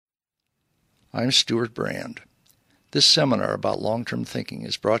I'm Stuart Brand. This seminar about long-term thinking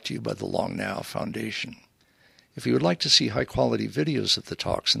is brought to you by the Long Now Foundation. If you would like to see high-quality videos of the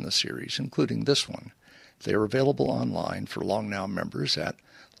talks in the series, including this one, they are available online for Long Now members at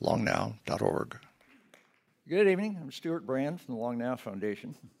longnow.org. Good evening. I'm Stuart Brand from the Long Now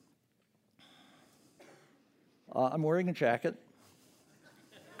Foundation. I'm wearing a jacket.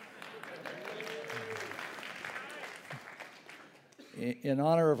 In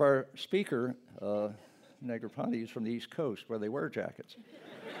honor of our speaker, Negroponte, is from the East Coast, where they wear jackets.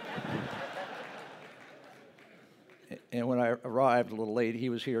 And when I arrived a little late, he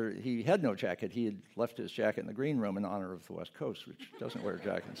was here. He had no jacket. He had left his jacket in the green room in honor of the West Coast, which doesn't wear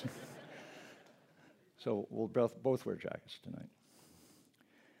jackets. So we'll both wear jackets tonight.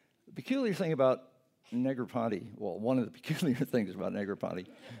 The peculiar thing about Negroponte, well, one of the peculiar things about Negroponte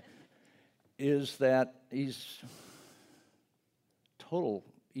is that he's total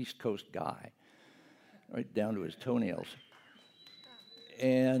East Coast guy, right down to his toenails.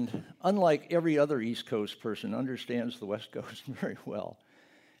 And unlike every other East Coast person, understands the West Coast very well,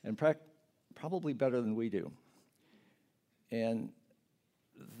 and probably better than we do. And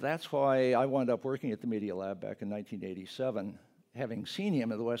that's why I wound up working at the Media Lab back in 1987, having seen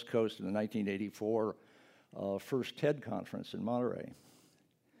him at the West Coast in the 1984 first TED conference in Monterey.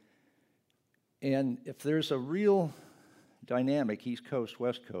 And if there's a real dynamic East Coast,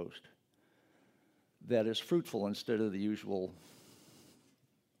 West Coast that is fruitful instead of the usual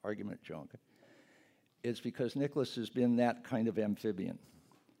argument junk, it's because Nicholas has been that kind of amphibian,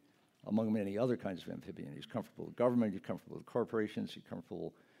 among many other kinds of amphibian. He's comfortable with government, he's comfortable with corporations, he's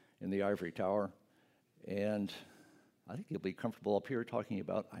comfortable in the ivory tower, and I think he'll be comfortable up here talking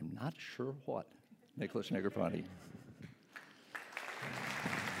about I'm not sure what, Nicholas Negroponte.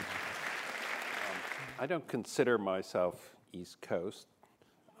 I don't consider myself East Coast.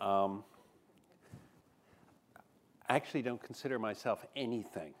 I actually don't consider myself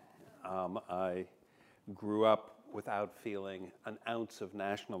anything. I grew up without feeling an ounce of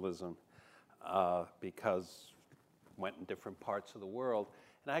nationalism because I went in different parts of the world.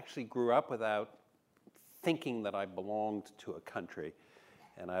 And I actually grew up without thinking that I belonged to a country.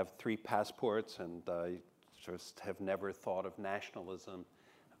 And I have 3 passports, and I just have never thought of nationalism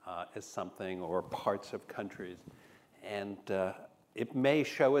as something, or parts of countries. And it may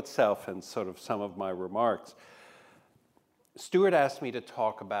show itself in sort of some of my remarks. Stuart asked me to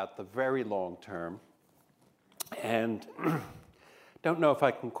talk about the very long term, and don't know if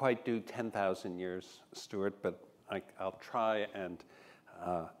I can quite do 10,000 years, Stuart, but I'll try and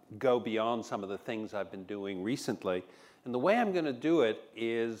go beyond some of the things I've been doing recently. And the way I'm going to do it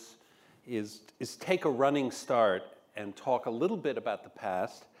is take a running start and talk a little bit about the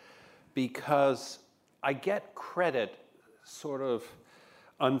past, because I get credit sort of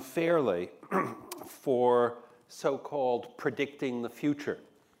unfairly for so-called predicting the future.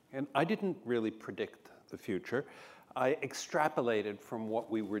 And I didn't really predict the future. I extrapolated from what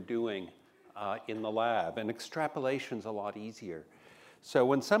we were doing in the lab, and extrapolation's a lot easier. So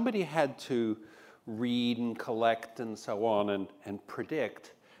when somebody had to read and collect and so on and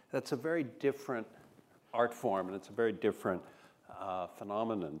predict, that's a very different art form, and it's a very different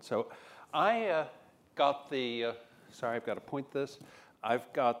phenomenon. So I got the, sorry, I've got to point this.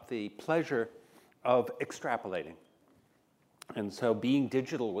 I've got the pleasure of extrapolating. And so being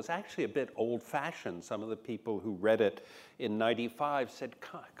digital was actually a bit old-fashioned. Some of the people who read it in '95 said,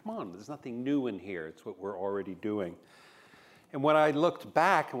 come on, there's nothing new in here. It's what we're already doing. And when I looked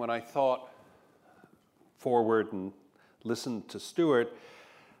back and when I thought forward and listened to Stuart,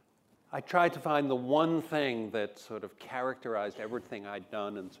 I tried to find the one thing that sort of characterized everything I'd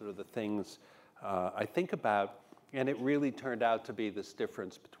done and sort of the things I think about, and it really turned out to be this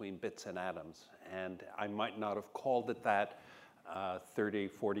difference between bits and atoms. And I might not have called it that 30,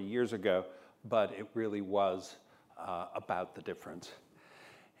 40 years ago, but it really was about the difference.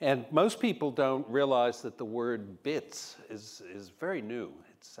 And most people don't realize that the word bits is very new.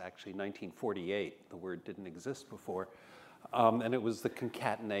 It's actually 1948. The word didn't exist before. And it was the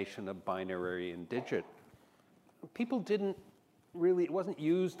concatenation of binary and digit. People didn't really, it wasn't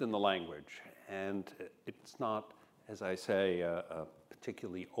used in the language. And it's not, as I say,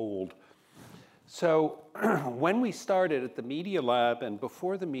 particularly old. So when we started at the Media Lab and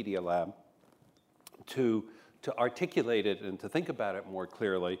before the Media Lab to articulate it and to think about it more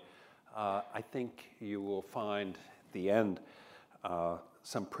clearly, I think you will find at the end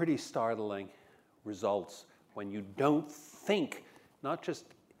some pretty startling results when you don't think not just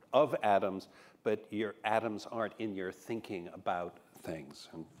of atoms, but your atoms aren't in your thinking about things.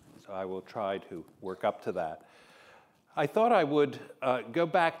 And so I will try to work up to that. I thought I would go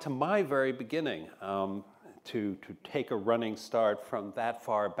back to my very beginning to take a running start from that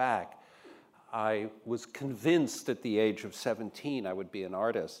far back. I was convinced at the age of 17 I would be an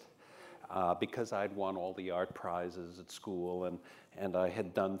artist because I'd won all the art prizes at school, and I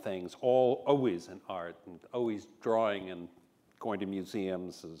had done things always in art, and always drawing and going to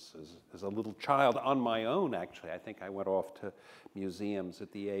museums as a little child on my own, actually. I think I went off to museums at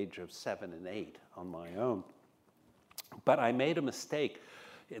the age of 7 and 8 on my own. But I made a mistake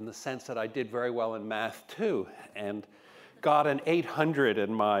in the sense that I did very well in math too, and got an 800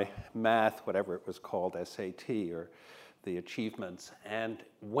 in my math, whatever it was called, SAT, or the achievements, and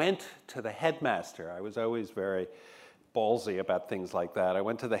went to the headmaster. I was always very ballsy about things like that. I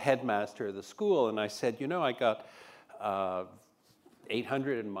went to the headmaster of the school and I said, you know, I got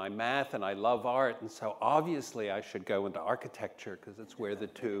 800 in my math and I love art, and so obviously I should go into architecture because it's where the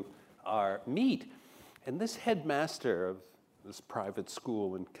two meet. And this headmaster of this private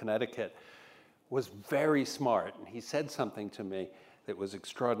school in Connecticut was very smart, and he said something to me that was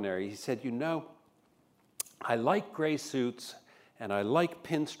extraordinary. He said, you know, I like gray suits and I like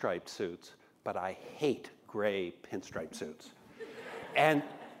pinstripe suits, but I hate gray pinstripe suits. And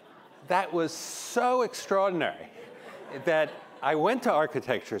that was so extraordinary that I went to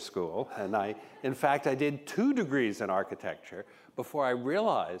architecture school, and in fact, I did 2 degrees in architecture before I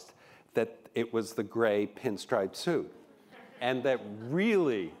realized that it was the gray pinstripe suit, and that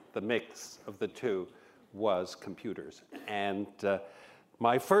really the mix of the two was computers. And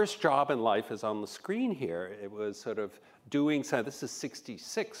my first job in life is on the screen here. It was sort of doing, so this is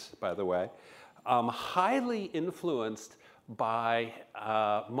 66, by the way, highly influenced by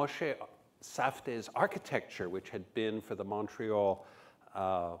Moshe Safdie's architecture, which had been for the Montreal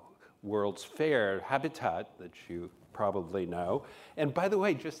World's Fair habitat that you probably know. And by the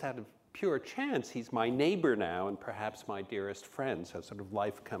way, just out of pure chance, he's my neighbor now and perhaps my dearest friend. So sort of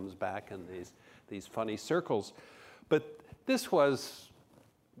life comes back in these funny circles. But this was,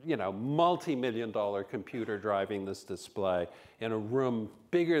 you know, multi-million-dollar computer driving this display in a room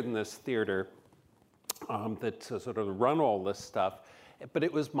bigger than this theater that sort of run all this stuff. But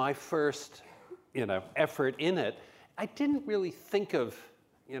it was my first, you know, effort in it. I didn't really think of,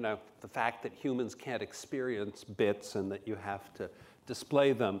 you know, the fact that humans can't experience bits and that you have to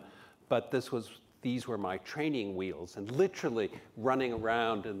display them. But these were my training wheels, and literally running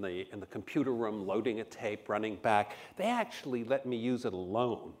around in the computer room, loading a tape, running back. They actually let me use it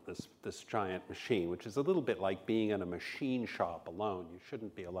alone, this giant machine, which is a little bit like being in a machine shop alone. You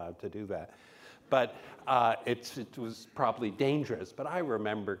shouldn't be allowed to do that. But it was probably dangerous. But I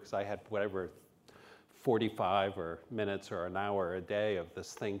remember, because I had whatever, 45 minutes or an hour a day of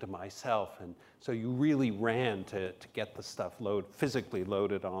this thing to myself. And so you really ran to get the stuff physically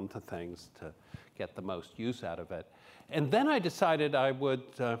loaded onto things to get the most use out of it. And then I decided I would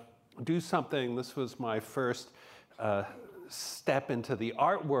do something. This was my first step into the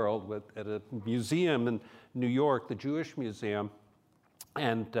art world at a museum in New York, the Jewish Museum.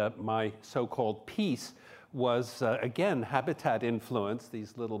 And my so-called piece was, again, habitat influence.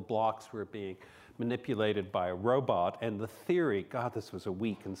 These little blocks were being manipulated by a robot. And the theory, God, this was a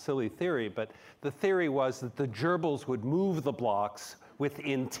weak and silly theory, but the theory was that the gerbils would move the blocks with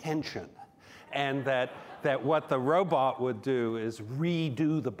intention. And that what the robot would do is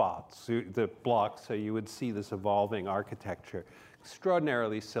redo the blocks, so you would see this evolving architecture.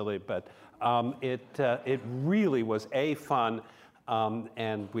 Extraordinarily silly, but it really was fun.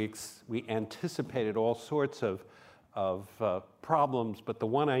 And we anticipated all sorts of problems, but the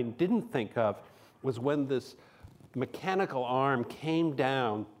one I didn't think of was when this mechanical arm came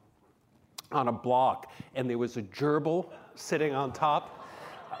down on a block and there was a gerbil sitting on top.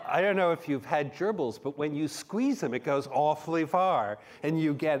 I don't know if you've had gerbils, but when you squeeze them, it goes awfully far. And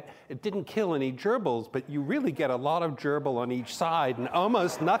it didn't kill any gerbils, but you really get a lot of gerbil on each side and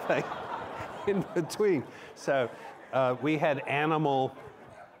almost nothing in between. So we had animal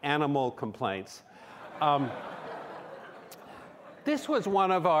complaints. This was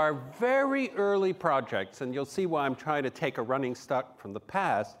one of our very early projects, and you'll see why I'm trying to take a running start from the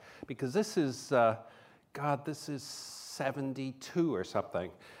past, because this is, this is 72 or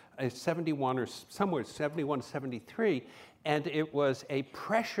something, 71 or somewhere, 71, 73, and it was a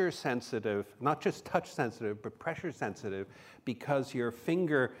pressure sensitive, not just touch sensitive, but pressure sensitive, because your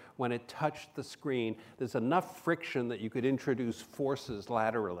finger, when it touched the screen, there's enough friction that you could introduce forces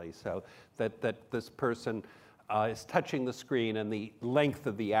laterally, so that this person is touching the screen, and the length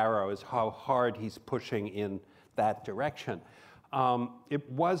of the arrow is how hard he's pushing in that direction. It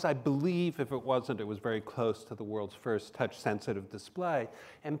was, I believe, if it wasn't, it was very close to the world's first touch-sensitive display,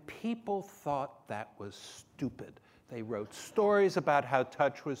 and people thought that was stupid. They wrote stories about how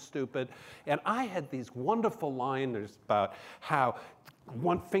touch was stupid. And I had these wonderful liners about how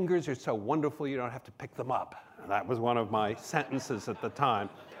fingers are so wonderful you don't have to pick them up. And that was one of my sentences at the time.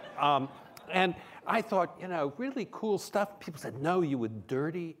 And I thought, really cool stuff. People said, no, you would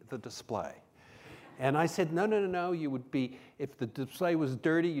dirty the display. And I said, no, you would be, if the display was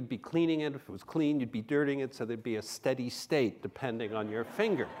dirty, you'd be cleaning it. If it was clean, you'd be dirtying it, so there'd be a steady state depending on your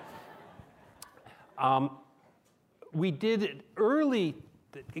finger. We did it early.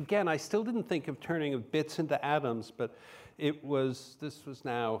 Again, I still didn't think of turning of bits into atoms, but this was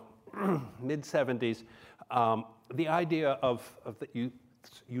now mid-70s. The idea of that you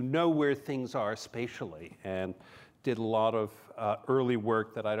know where things are spatially, and did a lot of early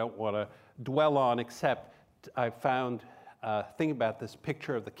work that I don't want to dwell on, except I found, thinking about this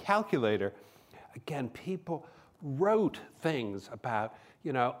picture of the calculator, again, people wrote things about,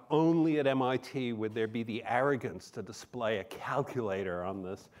 only at MIT would there be the arrogance to display a calculator on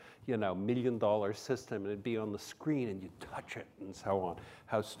this, $1 million system, and it'd be on the screen and you'd touch it and so on.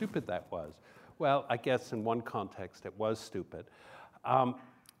 How stupid that was. Well, I guess in one context it was stupid.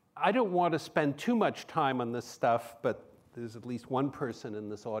 I don't want to spend too much time on this stuff, but there's at least one person in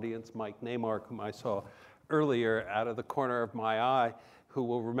this audience, Mike Neymark, whom I saw earlier out of the corner of my eye, who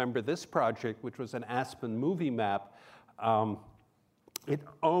will remember this project, which was an Aspen movie map. It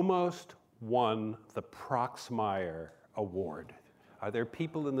almost won the Proxmire Award. Are there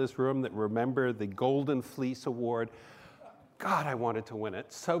people in this room that remember the Golden Fleece Award? God, I wanted to win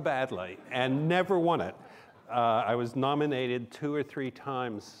it so badly and never won it. I was nominated 2 or 3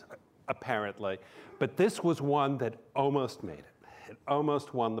 times, apparently. But this was one that almost made it. It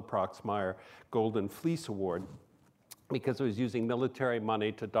almost won the Proxmire Golden Fleece Award because it was using military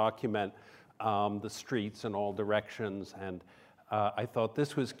money to document the streets in all directions. And I thought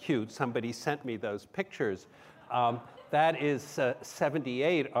this was cute. Somebody sent me those pictures. That is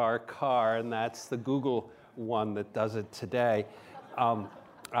 78, our car, and that's the Google one that does it today.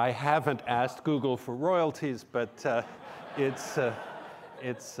 I haven't asked Google for royalties, but it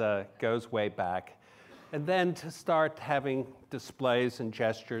goes way back. And then to start having displays and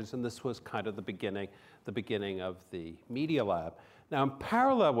gestures, and this was kind of the beginning of the Media Lab. Now, in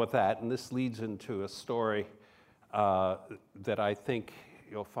parallel with that, and this leads into a story that I think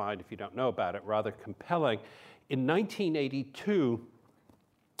you'll find, if you don't know about it, rather compelling. In 1982,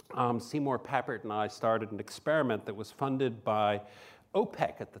 Seymour Papert and I started an experiment that was funded by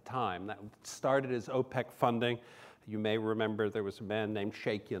OPEC at the time. That started as OPEC funding. You may remember there was a man named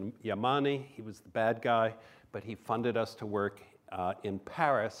Sheikh Yamani. He was the bad guy, but he funded us to work in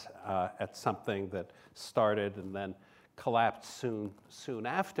Paris at something that started and then collapsed soon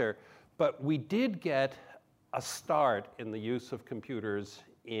after. But we did get a start in the use of computers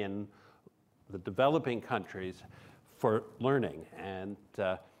in the developing countries for learning. And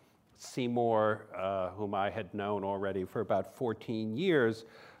Seymour, whom I had known already for about 14 years,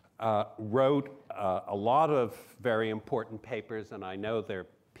 wrote a lot of very important papers, and I know there are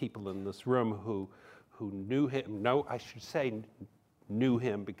people in this room who knew him. No, I should say knew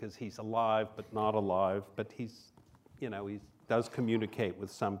him because he's alive but not alive, but he does communicate with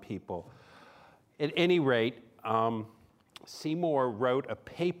some people. At any rate, Seymour wrote a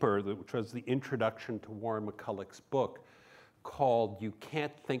paper which was the introduction to Warren McCulloch's book called "You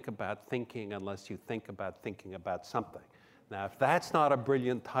Can't Think About Thinking Unless You Think About Thinking About Something." Now, if that's not a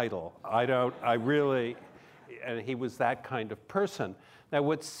brilliant title, and he was that kind of person. Now,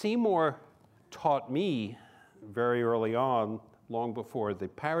 what Seymour taught me very early on, long before the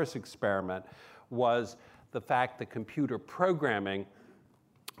Paris experiment, was the fact that computer programming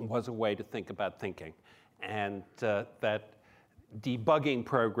was a way to think about thinking, and that debugging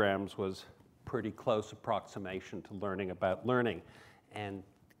programs was pretty close approximation to learning about learning. And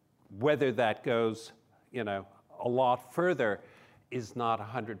whether that goes, a lot further is not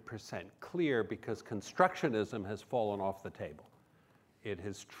 100% clear because constructionism has fallen off the table. It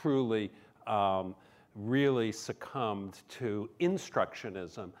has truly really succumbed to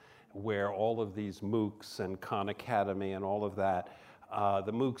instructionism, where all of these MOOCs and Khan Academy and all of that,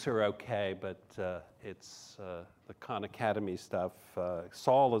 the MOOCs are okay, but it's the Khan Academy stuff.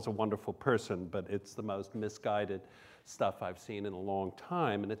 Saul is a wonderful person, but it's the most misguided stuff I've seen in a long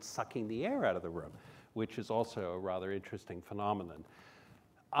time, and it's sucking the air out of the room, which is also a rather interesting phenomenon.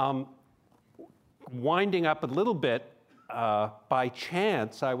 Winding up a little bit, by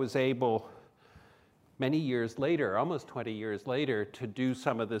chance, I was able, many years later, almost 20 years later, to do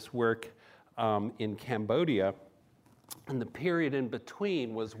some of this work in Cambodia. And the period in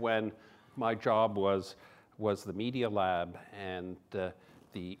between was when my job was the Media Lab, and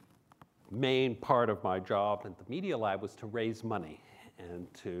the main part of my job at the Media Lab was to raise money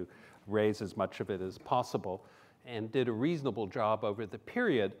and to raise as much of it as possible, and did a reasonable job over the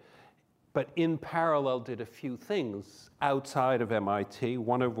period, but in parallel did a few things outside of MIT.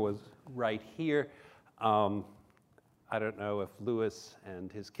 One of was right here. I don't know if Louis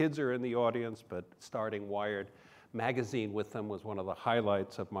and his kids are in the audience, but starting Wired magazine with them was one of the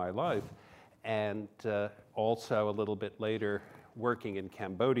highlights of my life. And also a little bit later, working in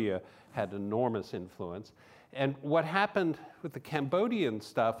Cambodia had enormous influence. And what happened with the Cambodian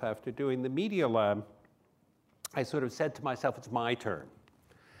stuff after doing the Media Lab, I sort of said to myself, it's my turn.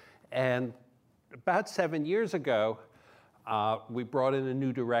 And about 7 years ago, we brought in a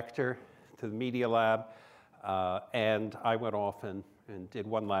new director to the Media Lab, and I went off and did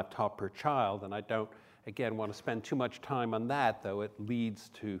one laptop per child. And I don't, again, want to spend too much time on that, though it leads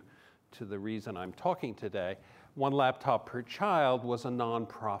to the reason I'm talking today. One laptop per child was a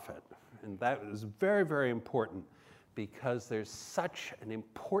nonprofit. And that is very, very important because there's such an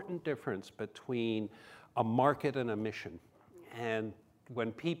important difference between a market and a mission. And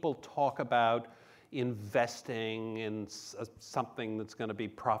when people talk about investing in something that's going to be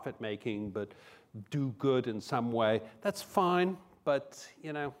profit-making but do good in some way, that's fine, but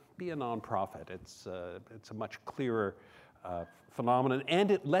be a nonprofit. It's a much clearer phenomenon, and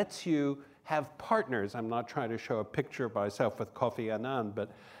it lets you have partners. I'm not trying to show a picture of myself with Kofi Annan,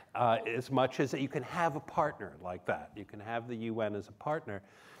 but as much as you can have a partner like that. You can have the UN as a partner.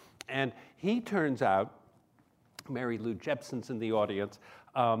 And he turns out, Mary Lou Jepson's in the audience,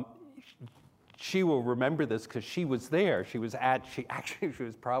 she will remember this because she was there. She was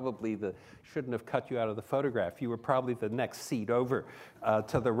probably shouldn't have cut you out of the photograph. You were probably the next seat over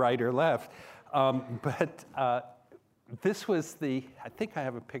to the right or left. This was I think I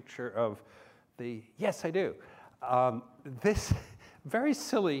have a picture of yes, I do. This very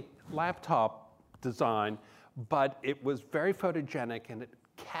silly laptop design, but it was very photogenic and it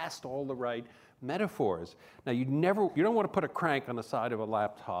cast all the right metaphors. Now, you don't want to put a crank on the side of a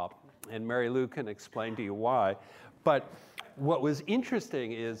laptop, and Mary Lou can explain to you why. But what was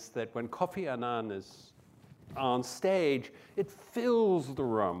interesting is that when Kofi Annan is on stage, it fills the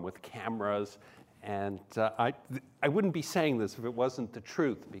room with cameras. And I wouldn't be saying this if it wasn't the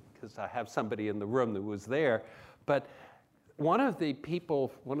truth, because I have somebody in the room that was there. But one of the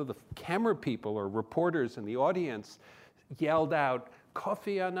camera people or reporters in the audience yelled out,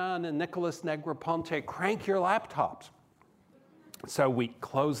 "Kofi Annan and Nicholas Negroponte, crank your laptops." So we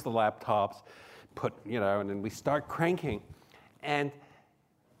close the laptops, and then we start cranking. And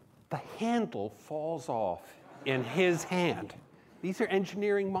the handle falls off in his hand. These are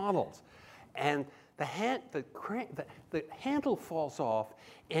engineering models. And the handle falls off,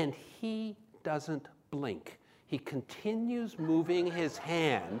 and he doesn't blink. He continues moving his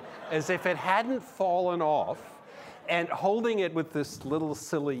hand as if it hadn't fallen off, and holding it with this little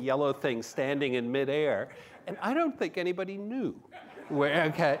silly yellow thing standing in midair. And I don't think anybody knew.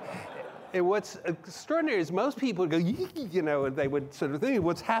 What's extraordinary is most people would go, and they would sort of think,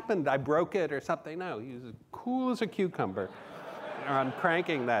 what's happened? I broke it or something. No, he was as cool as a cucumber on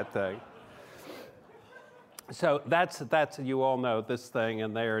cranking that thing. So that's you all know this thing,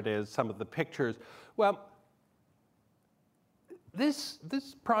 and there it is, some of the pictures. Well, this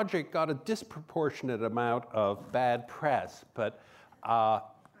project got a disproportionate amount of bad press, but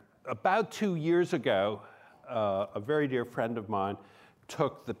about 2 years ago, a very dear friend of mine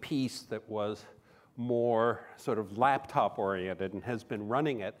took the piece that was more sort of laptop-oriented and has been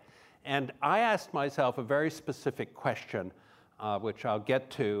running it. And I asked myself a very specific question, which I'll get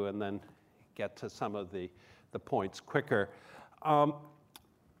to and then get to some of the points quicker.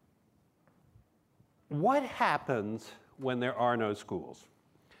 What happens when there are no schools?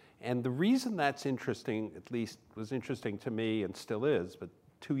 And the reason that's interesting, at least was interesting to me and still is, but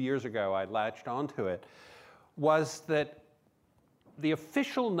 2 years ago I latched onto it, was that the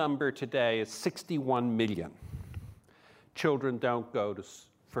official number today is 61 million. Children don't go to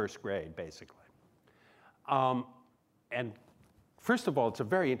first grade, basically. And first of all, it's a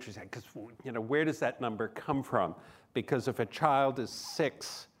very interesting, because where does that number come from? Because if a child is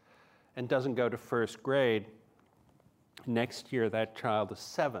 6 and doesn't go to first grade, next year that child is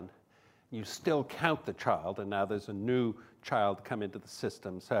 7. You still count the child, and now there's a new child come into the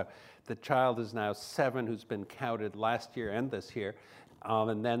system. So the child is now 7 who's been counted last year and this year,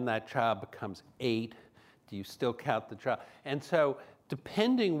 and then that child becomes 8. Do you still count the child? And so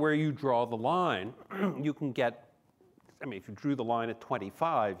depending where you draw the line, you can get, if you drew the line at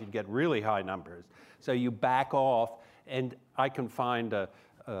 25, you'd get really high numbers. So you back off, and I can find a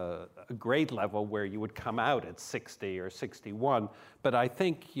a grade level where you would come out at 60 or 61, but I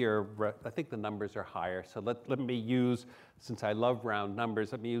think I think the numbers are higher. So let me use, since I love round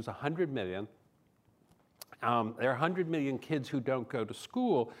numbers, let me use 100 million. There are 100 million kids who don't go to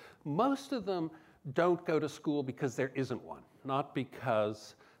school. Most of them don't go to school because there isn't one, not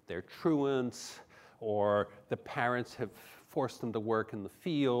because they're truants or the parents have forced them to work in the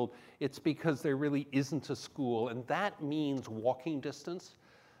field. It's because there really isn't a school, and that means walking distance.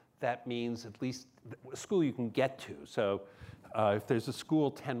 That means at least a school you can get to. So if there's a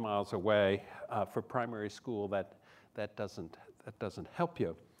school 10 miles away for primary school, that doesn't help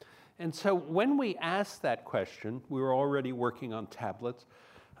you. And so when we asked that question, we were already working on tablets.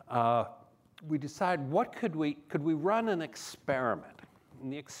 We decided, could we run an experiment?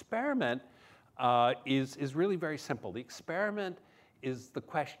 And the experiment is really very simple. The experiment is the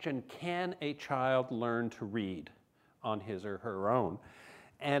question, can a child learn to read on his or her own?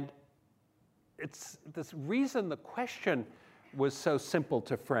 And it's this reason the question was so simple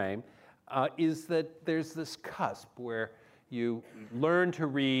to frame is that there's this cusp where you learn to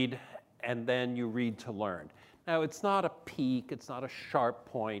read and then you read to learn. Now, it's not a peak, it's not a sharp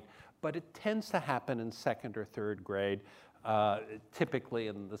point, but it tends to happen in second or third grade, typically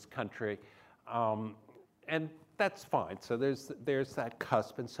in this country. And that's fine. So there's that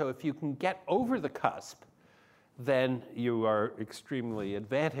cusp. And so if you can get over the cusp, then you are extremely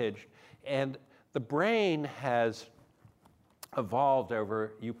advantaged. And the brain has evolved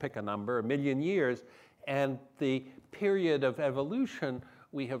over, you pick a number, 1 million years. And the period of evolution,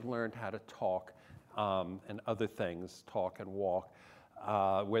 we have learned how to talk and other things, talk and walk,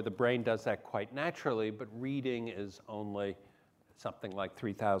 where the brain does that quite naturally, but reading is only something like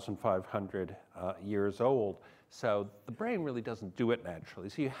 3,500 years old. So the brain really doesn't do it naturally.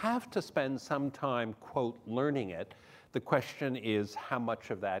 So you have to spend some time, quote, learning it. The question is how much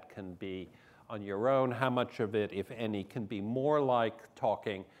of that can be on your own, how much of it, if any, can be more like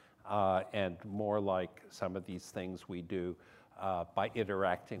talking and more like some of these things we do by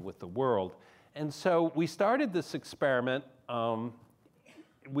interacting with the world. And so we started this experiment.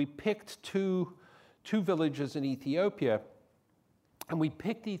 We picked two villages in Ethiopia. And we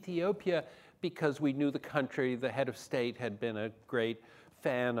picked Ethiopia because we knew the country. The head of state had been a great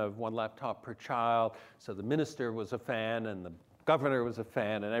fan of one laptop per child. So the minister was a fan, and the governor was a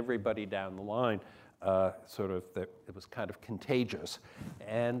fan, and everybody down the line, it was kind of contagious.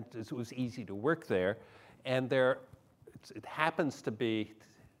 And it was easy to work there. And it happens to be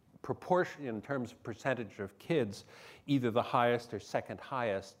proportion in terms of percentage of kids, either the highest or second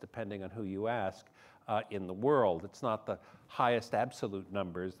highest, depending on who you ask, in the world. It's not the highest absolute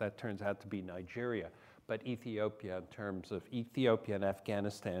numbers. That turns out to be Nigeria. But Ethiopia, in terms of Ethiopia and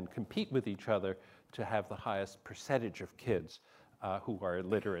Afghanistan, compete with each other to have the highest percentage of kids who are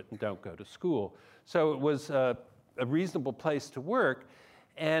illiterate and don't go to school. So it was a reasonable place to work.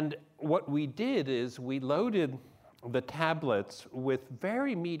 And what we did is we loaded the tablets with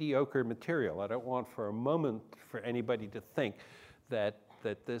very mediocre material. I don't want for a moment for anybody to think that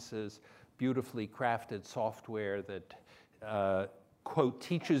this is beautifully crafted software that quote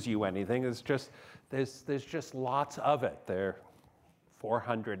teaches you anything. It's just there's just lots of it. There are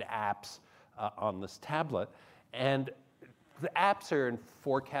 400 apps on this tablet, and the apps are in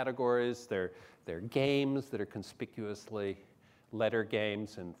 4 categories. They're games that are conspicuously letter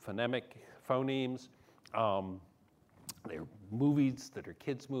games and phonemes. They're movies that are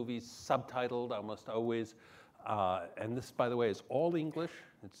kids' movies, subtitled almost always. And this, by the way, is all English.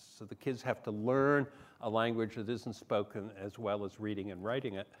 So the kids have to learn a language that isn't spoken as well as reading and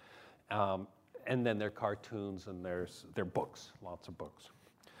writing it. And then there are cartoons and there are books, lots of books.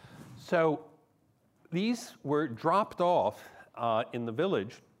 So these were dropped off in the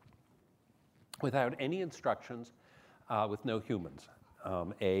village without any instructions, with no humans.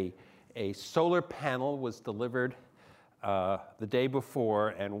 A solar panel was delivered the day before,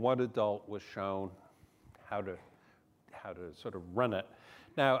 and one adult was shown how to sort of run it.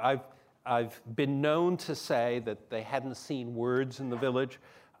 Now, I've been known to say that they hadn't seen words in the village.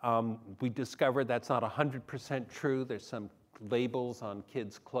 We discovered that's not 100% true. There's some labels on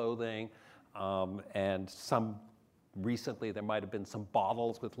kids' clothing, and recently there might have been some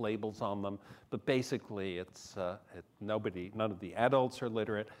bottles with labels on them, but basically none of the adults are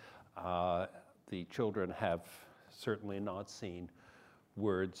literate. The children have certainly not seen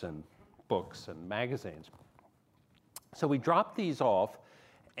words and books and magazines. So we dropped these off,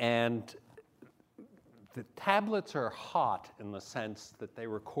 and the tablets are hot in the sense that they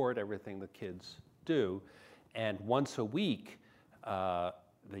record everything the kids do, and once a week,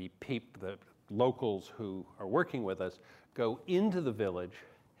 the locals who are working with us go into the village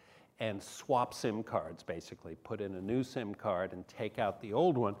and swap SIM cards, basically, put in a new SIM card and take out the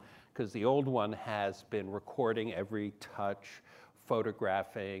old one, because the old one has been recording every touch,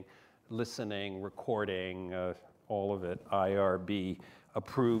 photographing, listening, recording, all of it, IRB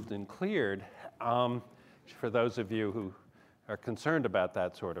approved and cleared. For those of you who are concerned about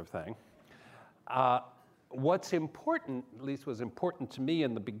that sort of thing. What's important, at least was important to me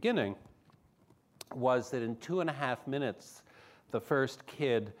in the beginning, was that in 2.5 minutes, the first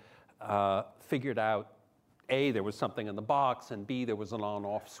kid figured out, A, there was something in the box, and B, there was an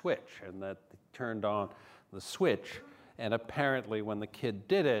on-off switch, and that turned on the switch. And apparently, when the kid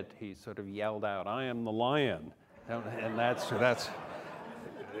did it, he sort of yelled out, "I am the lion." And that's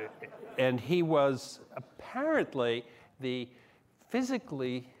and he was apparently the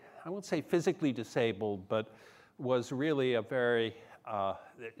physically, I won't say physically disabled, but was really a very,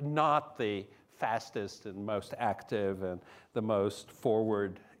 not the fastest and most active and the most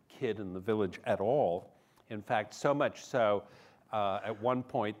forward kid in the village at all. In fact, so much so, at one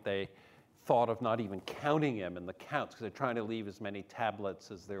point they thought of not even counting him in the counts, because they're trying to leave as many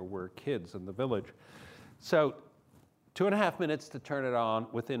tablets as there were kids in the village. So 2.5 minutes to turn it on.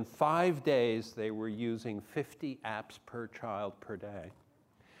 Within 5 days, they were using 50 apps per child per day.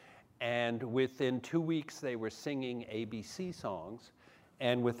 And within 2 weeks, they were singing ABC songs.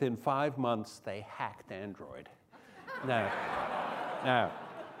 And within 5 months, they hacked Android.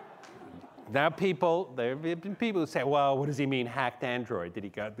 Now, people, there have been people who say, well, what does he mean, hacked Android? Did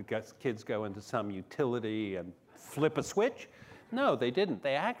the kids go into some utility and flip a switch? No, they didn't.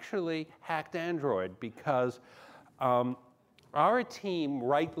 They actually hacked Android because our team,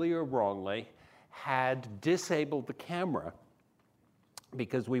 rightly or wrongly, had disabled the camera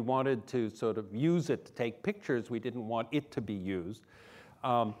because we wanted to sort of use it to take pictures. We didn't want it to be used.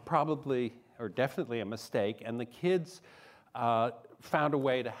 Probably, or definitely a mistake, and the kids found a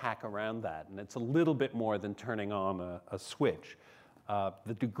way to hack around that, and it's a little bit more than turning on a switch.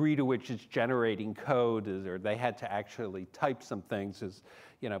 The degree to which it's generating code is, or they had to actually type some things is,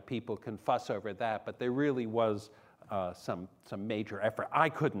 people can fuss over that, but there really was some major effort. I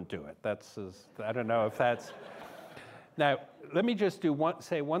couldn't do it. I don't know if that's... Now, let me just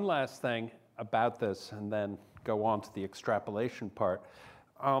say one last thing about this and then go on to the extrapolation part.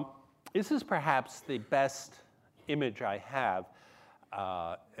 This is perhaps the best image I have,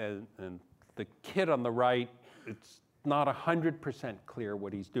 and the kid on the right, it's not 100% clear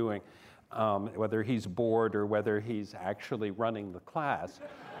what he's doing, whether he's bored or whether he's actually running the class,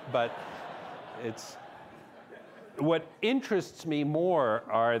 but what interests me more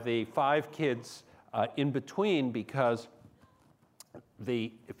are the 5 kids in between, because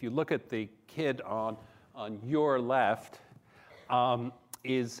if you look at the kid on your left,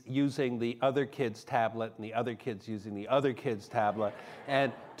 is using the other kid's tablet, and the other kid's using the other kid's tablet,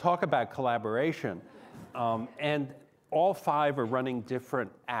 and talk about collaboration. And all 5 are running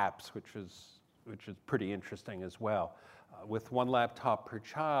different apps, which is pretty interesting as well. With 1 laptop per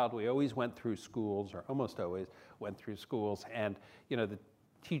child, we always went through schools, or almost always went through schools, and the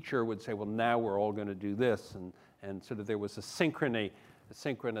teacher would say, well, now we're all going to do this, and sort of there was a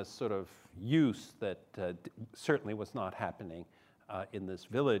synchronous sort of use that certainly was not happening in this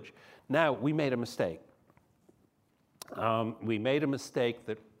village. Now, we made a mistake. I made a mistake,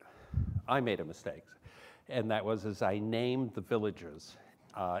 and that was as I named the villages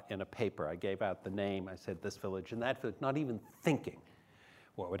in a paper. I gave out the name, I said this village and that village, not even thinking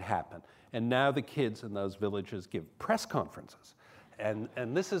what would happen. And now the kids in those villages give press conferences. And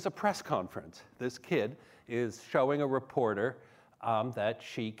this is a press conference. This kid is showing a reporter that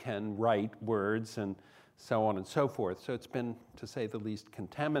she can write words and so on and so forth. So it's been, to say the least,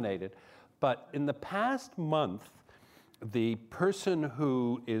 contaminated. But in the past month, the person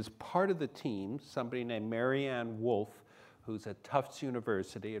who is part of the team, somebody named Marianne Wolf, who's at Tufts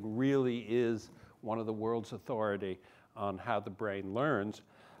University and really is one of the world's authority on how the brain learns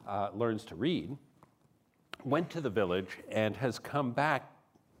to read, went to the village and has come back,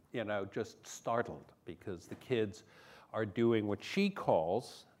 just startled, because the kids are doing what she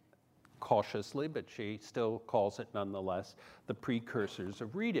calls, cautiously, but she still calls it nonetheless, the precursors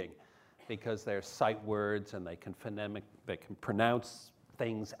of reading, because they're sight words and they can pronounce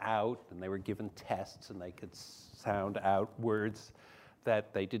things out, and they were given tests and they could sound out words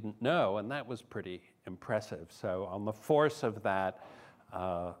that they didn't know, and that was pretty impressive. So on the force of that,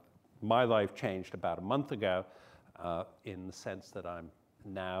 my life changed about a month ago in the sense that I'm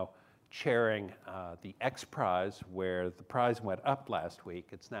now chairing the X Prize, where the prize went up last week.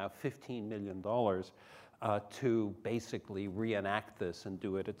 It's now $15 million to basically reenact this and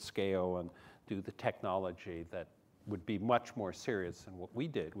do it at scale and do the technology that would be much more serious than what we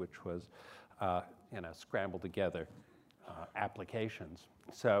did, which was scramble together applications.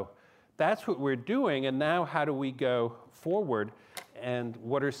 So that's what we're doing, and now how do we go forward, and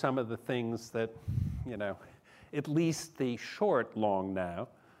what are some of the things that, at least the short, long now.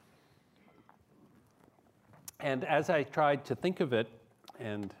 And as I tried to think of it,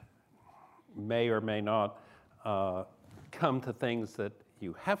 and may or may not come to things that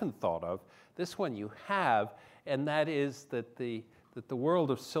you haven't thought of, this one you have, and that is that the world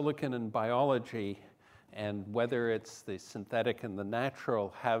of silicon and biology, and whether it's the synthetic and the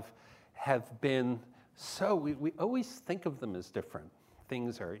natural, have been so, we always think of them as different.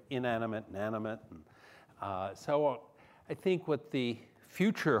 Things are inanimate and animate. And, so I think what the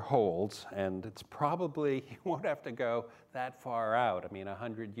future holds, and it's probably, you won't have to go that far out. I mean,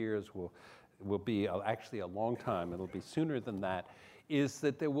 100 years will be actually a long time. It'll be sooner than that, is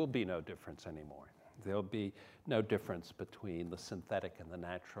that there will be no difference anymore. There'll be no difference between the synthetic and the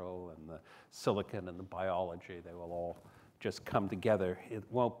natural and the silicon and the biology. They will all just come together. It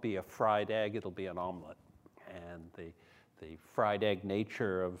won't be a fried egg, it'll be an omelet. And the fried egg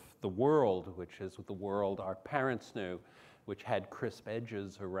nature of the world, which is the world our parents knew, which had crisp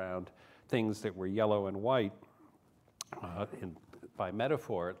edges around things that were yellow and white, by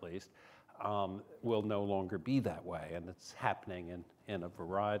metaphor at least, will no longer be that way. And it's happening in a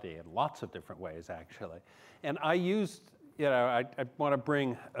variety, in lots of different ways, actually. And I used, I want to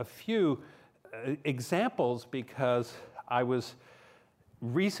bring a few examples because I was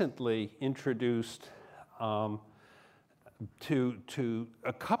recently introduced to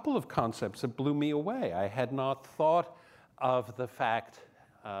a couple of concepts that blew me away. I had not thought of the fact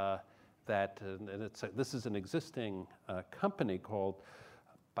that, this is an existing company called,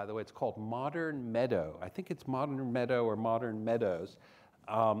 by the way, it's called Modern Meadow. I think it's Modern Meadow or Modern Meadows.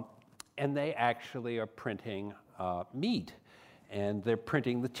 And they actually are printing meat. And they're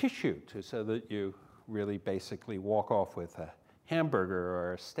printing the tissue so that you really basically walk off with a hamburger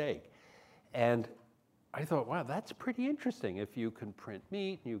or a steak. And I thought, wow, that's pretty interesting. If you can print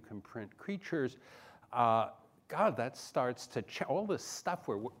meat, you can print creatures. God, that starts to all this stuff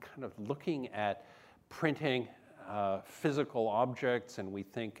where we're kind of looking at printing physical objects, and we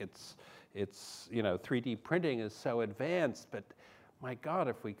think it's 3D printing is so advanced, but my God,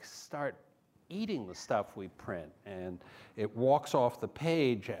 if we start eating the stuff we print and it walks off the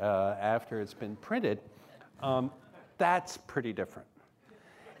page after it's been printed, that's pretty different.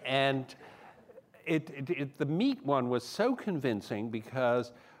 And the meat one was so convincing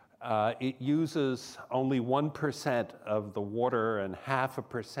because it uses only 1% of the water and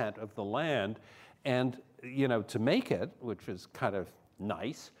 0.5% of the land, and to make it, which is kind of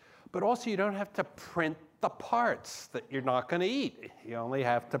nice, but also you don't have to print the parts that you're not going to eat. You only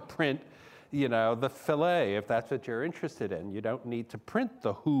have to print, the fillet, if that's what you're interested in. You don't need to print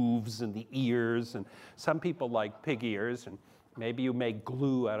the hooves and the ears, and some people like pig ears, and maybe you make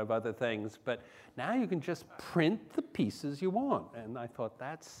glue out of other things, but now you can just print the pieces you want. And I thought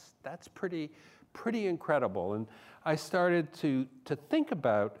that's pretty incredible. And I started to think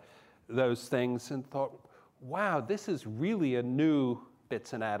about those things and thought, wow, this is really a new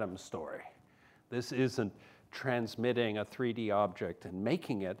bits and atoms story. This isn't transmitting a 3D object and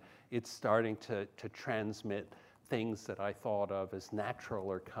making it. It's starting to transmit things that I thought of as natural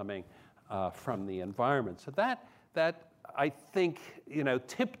or coming from the environment. So that I think,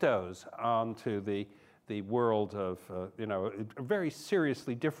 tiptoes onto the world of, a very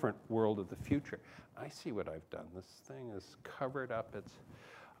seriously different world of the future. I see what I've done. This thing is covered up.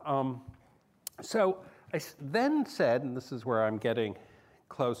 So I then said, and this is where I'm getting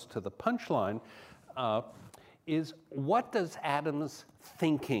close to the punchline, is what does Adam's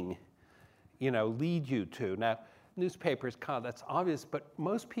thinking, lead you to? Now, newspapers, that's obvious, but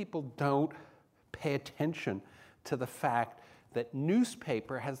most people don't pay attention to the fact that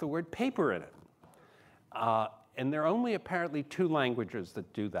newspaper has the word paper in it. And there are only apparently 2 languages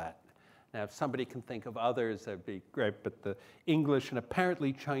that do that. Now, if somebody can think of others, that'd be great, but the English and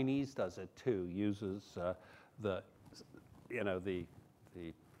apparently Chinese does it too, uses the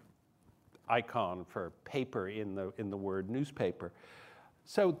icon for paper in the word newspaper.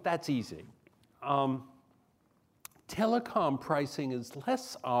 So that's easy. Telecom pricing is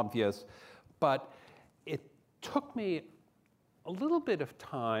less obvious, but it took me a little bit of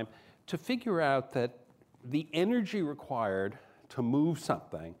time to figure out that the energy required to move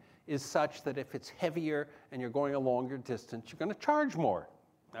something is such that if it's heavier and you're going a longer distance, you're going to charge more.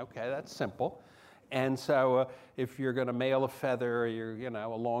 Okay, that's simple. And so if you're going to mail a feather, or you're,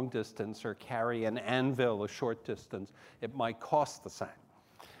 a long distance, or carry an anvil a short distance, it might cost the same.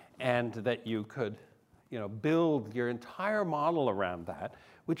 And that you could, build your entire model around that,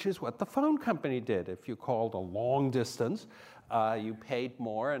 which is what the phone company did. If you called a long distance, you paid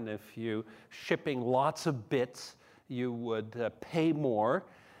more, and if you shipping lots of bits, you would pay more,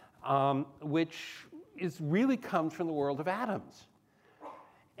 which really comes from the world of atoms.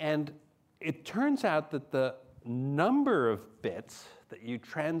 And it turns out that the number of bits that you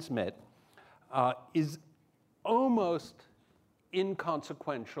transmit is almost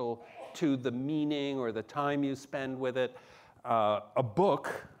inconsequential to the meaning or the time you spend with it. A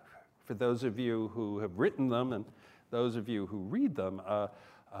book, for those of you who have written them and those of you who read them, a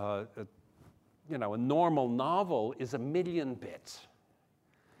normal novel is 1 million bits.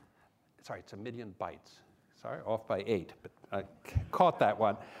 Sorry, it's 1 million bytes. Sorry, off by 8, but I caught that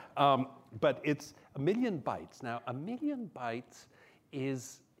one. But it's 1 million bytes. Now, 1 million bytes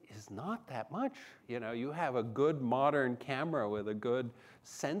is not that much. You have a good modern camera with a good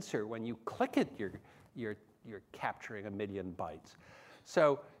sensor. When you click it, you're capturing 1 million bytes.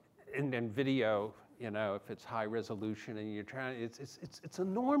 So, in video, if it's high resolution and you're trying, it's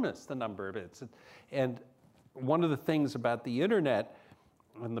enormous, the number of bits. And one of the things about the internet,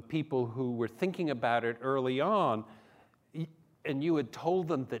 and the people who were thinking about it early on, and you had told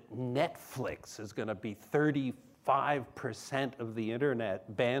them that Netflix is going to be 35% of the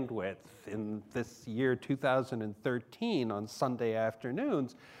internet bandwidth in this year 2013 on Sunday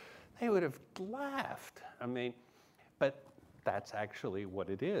afternoons, they would have laughed. But that's actually what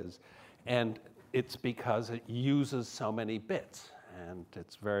it is. And it's because it uses so many bits, and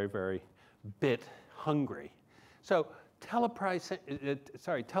it's very, very bit hungry. So telecom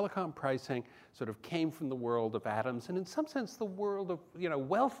pricing sort of came from the world of atoms, and in some sense the world of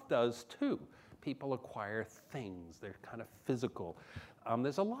wealth does too. People acquire things, they're kind of physical.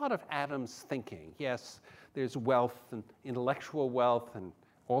 There's a lot of atoms thinking. Yes, there's wealth and intellectual wealth and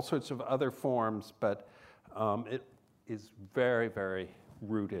all sorts of other forms, but it is very, very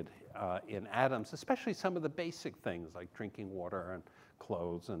rooted in atoms, especially some of the basic things like drinking water and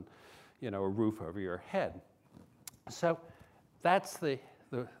clothes and a roof over your head. So that's the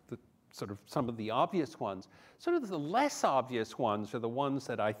sort of some of the obvious ones. Sort of the less obvious ones are the ones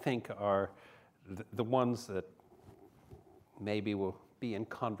that I think are the ones that maybe will be in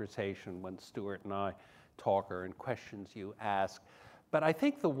conversation when Stuart and I talk or in questions you ask. But I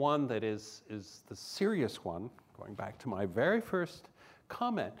think the one that is the serious one, going back to my very first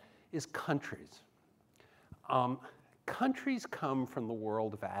comment, is countries. Countries come from the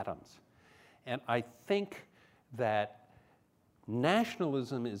world of atoms. And I think that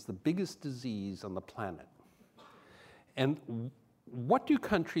nationalism is the biggest disease on the planet. And what do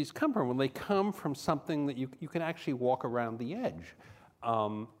countries come from? Well, they come from something that you can actually walk around the edge.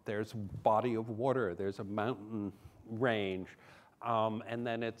 There's a body of water, there's a mountain range, and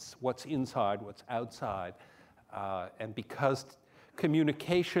then it's what's inside, what's outside. And because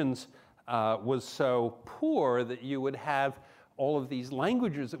communications was so poor that you would have all of these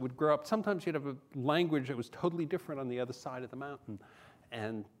languages that would grow up. Sometimes you'd have a language that was totally different on the other side of the mountain,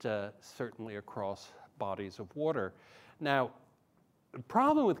 and certainly across bodies of water. Now, the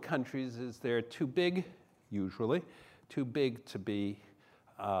problem with countries is they're too big, usually, too big to be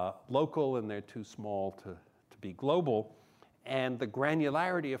local, and they're too small to be global. And the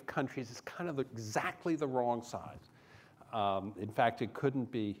granularity of countries is kind of exactly the wrong size. In fact, it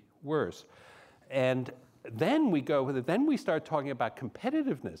couldn't be worse. And then we start talking about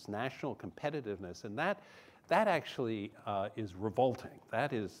competitiveness, national competitiveness, and that actually is revolting.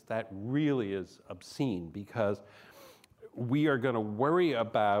 That really is obscene, because we are going to worry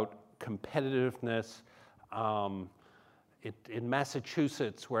about competitiveness. In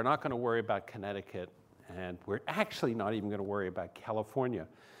Massachusetts, we're not going to worry about Connecticut, and we're actually not even going to worry about California.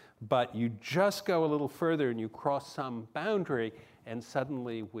 But you just go a little further and you cross some boundary, and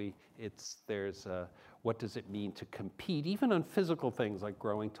suddenly what does it mean to compete, even on physical things like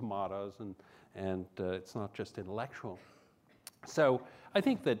growing tomatoes, and it's not just intellectual. So I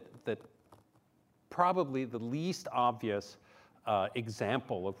think that probably the least obvious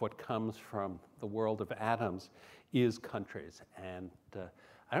example of what comes from the world of atoms is countries. And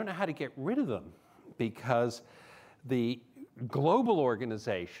I don't know how to get rid of them, because the global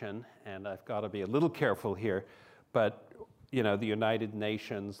organization, and I've got to be a little careful here, but the United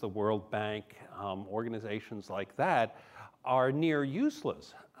Nations, the World Bank, organizations like that are near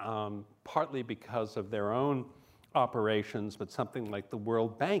useless, partly because of their own operations, but something like the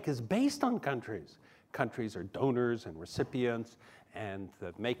World Bank is based on countries. countries are donors and recipients and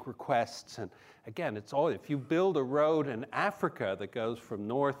that make requests. And again, it's all, if you build a road in Africa that goes from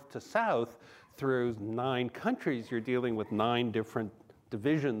north to south through 9 countries, you're dealing with 9 different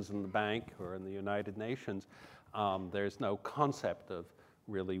divisions in the bank or in the United Nations. There's no concept of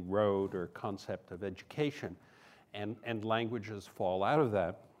really road or concept of education. And languages fall out of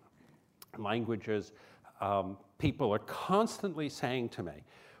that. Languages, people are constantly saying to me,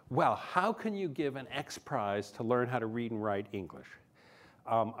 well, how can you give an X prize to learn how to read and write English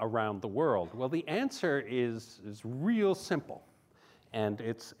around the world? Well, the answer is real simple, and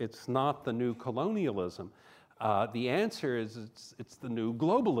it's not the new colonialism. The answer is it's the new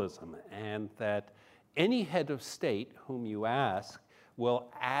globalism, and that any head of state whom you ask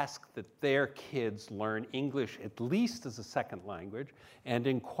will ask that their kids learn English at least as a second language, and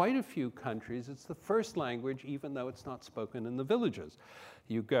in quite a few countries it's the first language even though it's not spoken in the villages.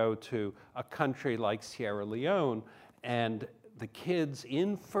 You go to a country like Sierra Leone and the kids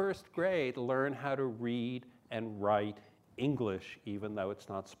in first grade learn how to read and write English even though it's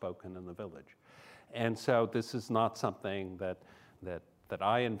not spoken in the village. And so this is not something that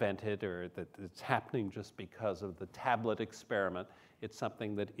I invented or that it's happening just because of the tablet experiment. It's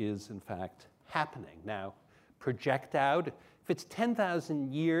something that is, in fact, happening. Now, project out. If it's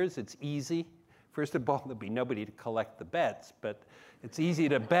 10,000 years, it's easy. First of all, there'll be nobody to collect the bets, but it's easy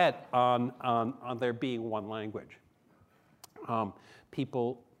to bet on there being one language.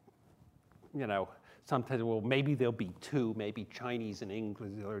 People, you know, sometimes, well, maybe there'll be 2, maybe Chinese and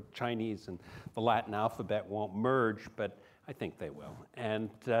English, or Chinese and the Latin alphabet won't merge, but I think they will.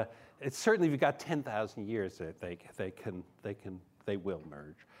 And it's certainly, if you've got 10,000 years, they will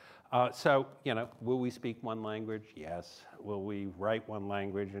merge. So, you know, will we speak one language? Yes. Will we write one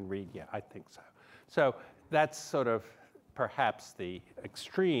language and read? Yeah, I think so. So that's sort of perhaps the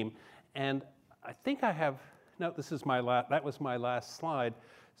extreme. And I think I have, no, this is that was my last slide.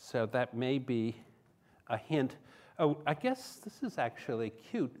 So that may be a hint. Oh, I guess this is actually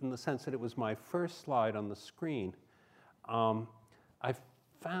cute in the sense that it was my first slide on the screen. I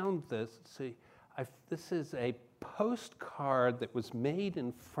found this, let's see, this is a postcard that was made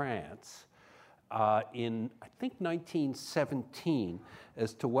in France in, I think, 1917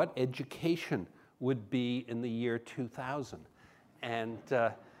 as to what education would be in the year 2000. And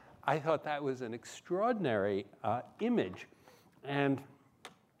I thought that was an extraordinary image. And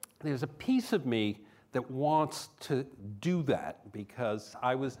there's a piece of me that wants to do that because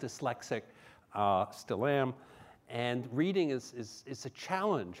I was dyslexic, still am, and reading is a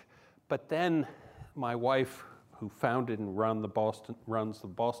challenge. But then my wife, who founded and runs the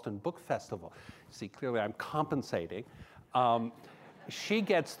Boston Book Festival, see, clearly I'm compensating, she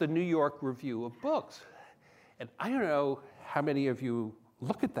gets the New York Review of Books. And I don't know how many of you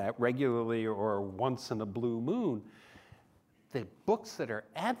look at that regularly or once in a blue moon. The books that are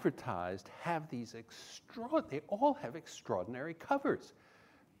advertised have these they all have extraordinary covers.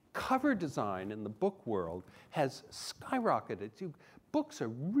 Cover design in the book world has skyrocketed. Books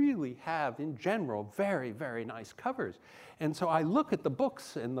really have, in general, very, very nice covers. And so I look at the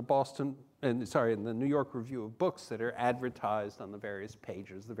books in the New York Review of Books that are advertised on the various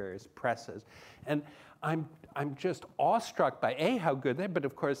pages, the various presses, and I'm just awestruck by how good they are, but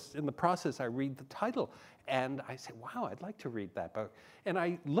of course, in the process, I read the title, and I say, wow, I'd like to read that book. And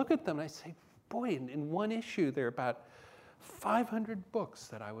I look at them, and I say, boy, in one issue, there are about 500 books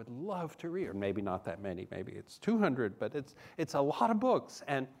that I would love to read, or maybe not that many, maybe it's 200, but it's a lot of books,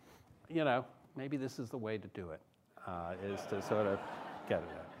 and you know, maybe this is the way to do it, is to sort of get it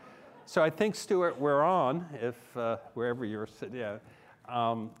out. So I think, Stuart, we're on, if wherever you're sitting. Yeah.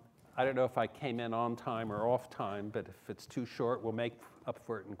 I don't know if I came in on time or off time, but if it's too short, we'll make up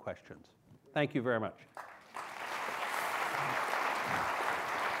for it in questions. Thank you very much.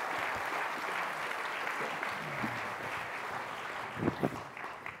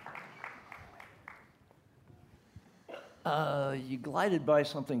 You glided by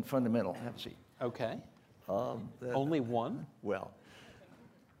something fundamental. Have a seat. Okay. Only one? Well,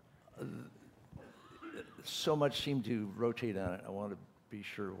 so much seemed to rotate on it. I want to be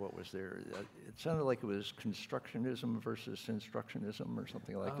sure what was there. It sounded like it was constructionism versus instructionism or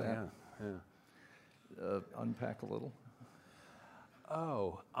something like that. Yeah. Unpack a little.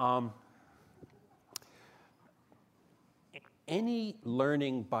 Any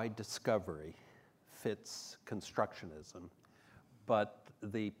learning by discovery fits constructionism, but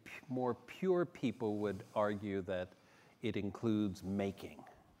the more pure people would argue that it includes making.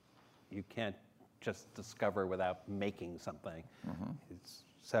 You can't just discover without making something. Mm-hmm.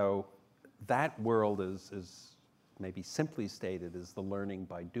 So that world is maybe simply stated as the learning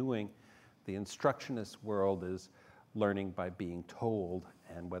by doing. The instructionist world is learning by being told,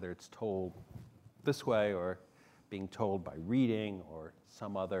 and whether it's told this way or being told by reading or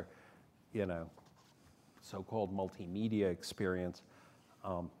some other, so-called multimedia experience,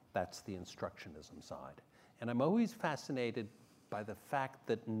 that's the instructionism side. And I'm always fascinated by the fact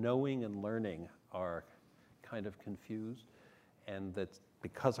that knowing and learning are kind of confused, and that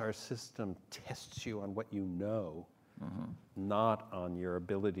because our system tests you on what you know, not on your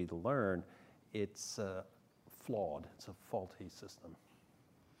ability to learn, it's flawed. It's a faulty system.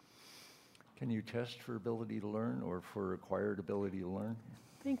 Can you test for ability to learn or for acquired ability to learn?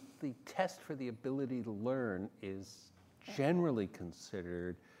 I think the test for the ability to learn is generally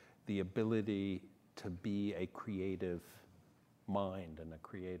considered the ability to be a creative mind and a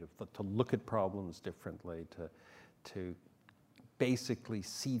creative, to look at problems differently, to basically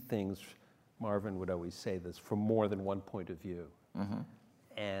see things, Marvin would always say this, from more than one point of view.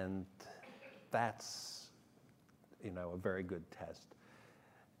 And that's, a very good test.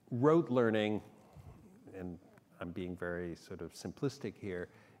 Rote learning, and I'm being very sort of simplistic here,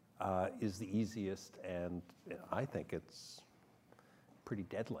 is the easiest, and I think it's pretty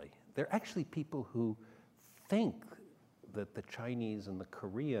deadly. There are actually people who think that the Chinese and the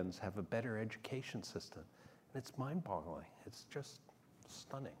Koreans have a better education system. And it's mind-boggling. It's just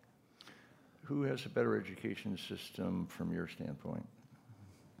stunning. Who has a better education system from your standpoint?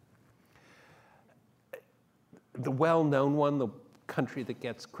 The well-known one, the country that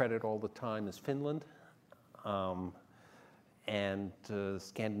gets credit all the time, is Finland. And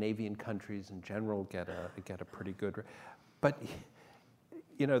Scandinavian countries in general get a pretty good. But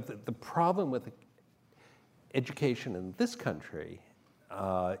the problem with education in this country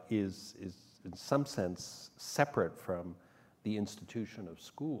is in some sense separate from the institution of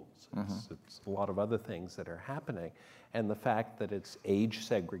schools. It's a lot of other things that are happening, and the fact that it's age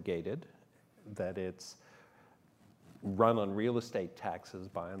segregated, that it's run on real estate taxes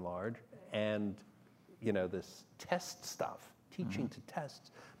by and large, and this test stuff, teaching to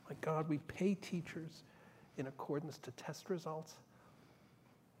tests. My God, we pay teachers in accordance to test results.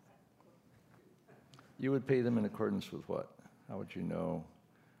 You would pay them in accordance with what? How would you know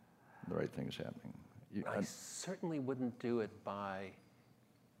the right thing is happening? I certainly wouldn't do it by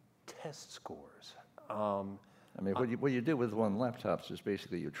test scores. What you do with one laptops is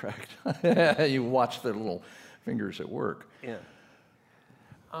basically you track, you watch their little fingers at work. Yeah.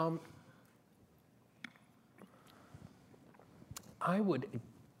 I would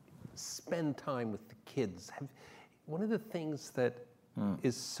spend time with the kids. One of the things that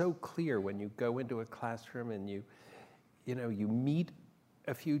is so clear when you go into a classroom and you meet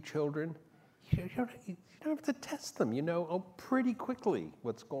a few children, you don't have to test them. You know pretty quickly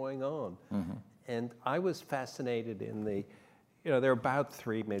what's going on. And I was fascinated in there are about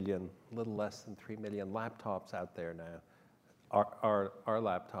 3 million, a little less than 3 million laptops out there now, our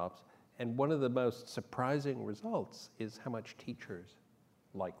laptops. And one of the most surprising results is how much teachers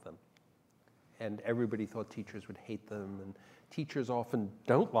like them. And everybody thought teachers would hate them, and teachers often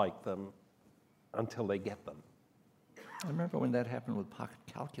don't like them until they get them. I remember when that happened with pocket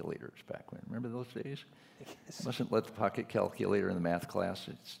calculators back when. Remember those days? Yes. Mustn't let the pocket calculator in the math class.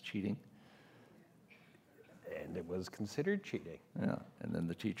 It's cheating. And it was considered cheating. Yeah, and then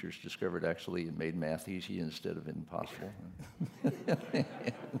the teachers discovered actually it made math easy instead of impossible.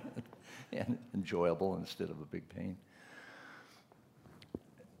 And enjoyable instead of a big pain.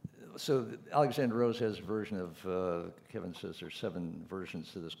 So Alexander Rose has a version of, Kevin says there's 7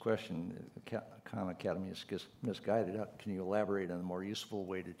 versions to this question. Khan Academy is misguided. Can you elaborate on a more useful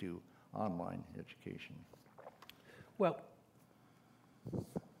way to do online education? Well,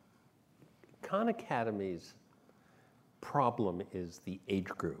 Khan Academy's problem is the age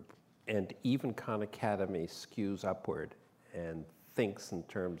group. And even Khan Academy skews upward and thinks in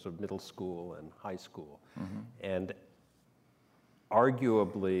terms of middle school and high school. And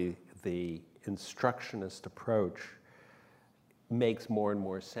arguably, the instructionist approach makes more and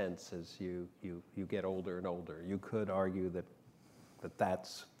more sense as you get older and older. You could argue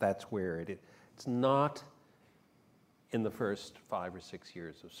that's where it is. It's not in the first 5 or 6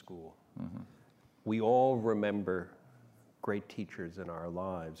 years of school. We all remember great teachers in our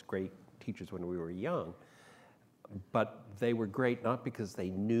lives, great teachers when we were young, but they were great not because they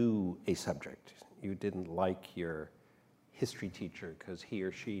knew a subject. You didn't like your history teacher because he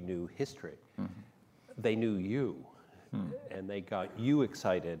or she knew history. They knew you, and they got you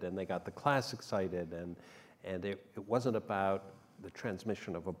excited, and they got the class excited, and it wasn't about the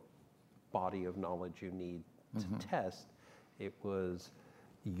transmission of a body of knowledge you need to test. It was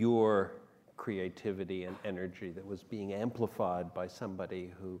your creativity and energy that was being amplified by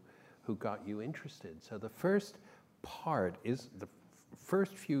somebody who who got you interested. So the first part is the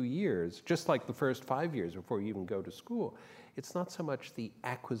first few years, just like the first 5 years before you even go to school, it's not so much the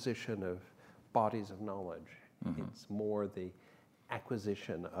acquisition of bodies of knowledge. It's more the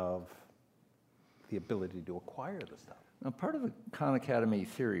acquisition of the ability to acquire the stuff. Now, part of the Khan Academy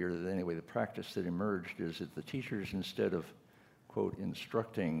theory, or anyway, the practice that emerged, is that the teachers, instead of, quote,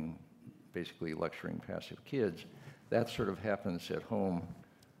 instructing, basically lecturing passive kids, that sort of happens at home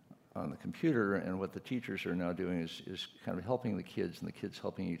on the computer, and what the teachers are now doing is kind of helping the kids, and the kids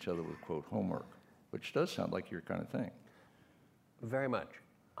helping each other with, quote, homework, which does sound like your kind of thing. Very much.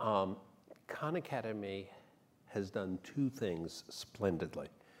 Khan Academy has done two things splendidly.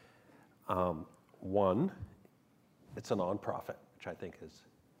 One, it's a nonprofit, which I think is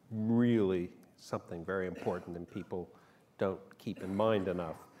really something very important and people don't keep in mind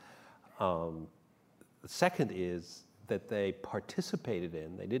enough. The second is that they participated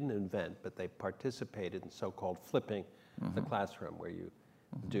in, they didn't invent, but they participated in so-called flipping the classroom, where you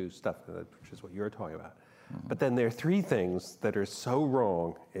do stuff, which is what you're talking about. But then there are three things that are so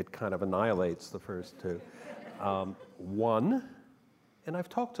wrong, it kind of annihilates the first two. One, and I've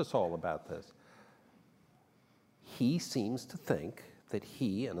talked to Saul about this, he seems to think that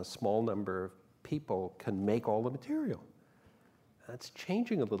he and a small number of people can make all the material. That's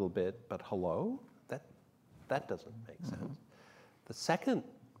changing a little bit, but hello? That doesn't make sense. The second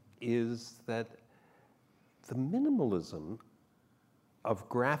is that the minimalism of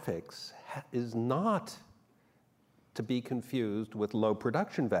graphics is not to be confused with low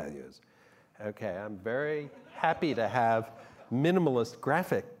production values. Okay, I'm very happy to have minimalist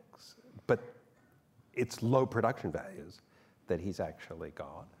graphics, but it's low production values that he's actually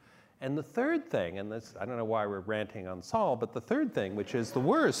got. And the third thing, and this, I don't know why we're ranting on Saul, but the third thing, which is the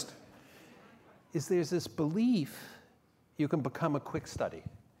worst, is there's this belief you can become a quick study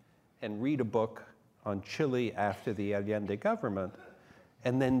and read a book on Chile after the Allende government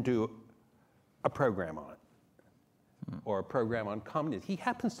and then do a program on it, or a program on communism. He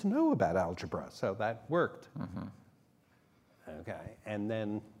happens to know about algebra, so that worked. Okay, and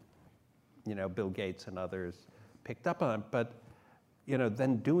then, you know, Bill Gates and others picked up on it, but, you know,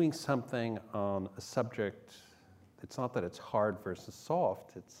 then doing something on a subject, it's not that it's hard versus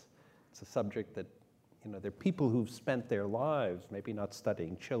soft, it's a subject that, you know, there are people who've spent their lives maybe not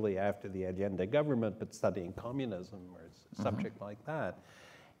studying Chile after the Allende government, but studying communism or a subject like that.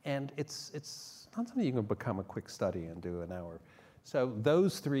 And it's not something you can become a quick study and do an hour. So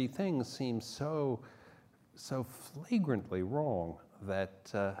those three things seem so flagrantly wrong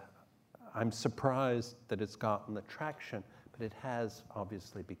that I'm surprised that it's gotten the traction, but it has,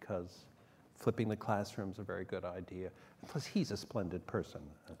 obviously, because flipping the classroom is a very good idea. Plus, he's a splendid person,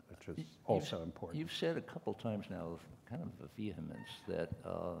 which is also important. You've said a couple times now, with kind of a vehemence, that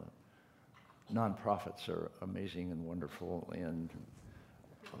nonprofits are amazing and wonderful, and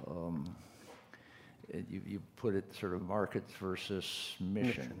you put it sort of markets versus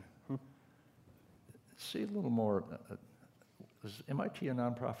mission. Say a little more. Is MIT a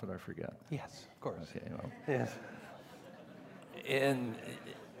nonprofit? I forget. Yes, of course. Okay, well. Yes. And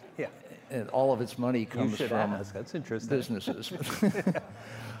yeah. And all of its money comes from That's interesting. businesses.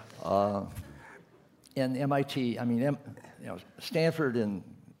 And MIT, I mean, you know, Stanford and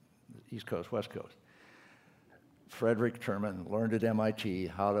East Coast, West Coast. Frederick Terman learned at MIT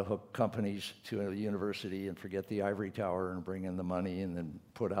how to hook companies to a university and forget the ivory tower and bring in the money and then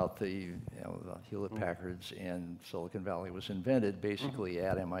put out the Hewlett-Packards, and Silicon Valley was invented basically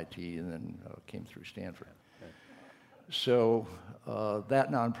at MIT and then came through Stanford. So that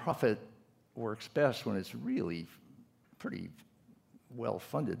nonprofit works best when it's really pretty well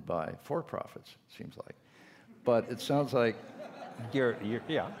funded by for-profits, it seems like. But it sounds like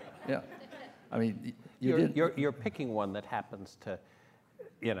Yeah. Yeah. I mean, you're picking one that happens to,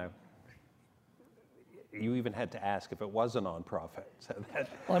 you know, you even had to ask if it was a nonprofit. So that,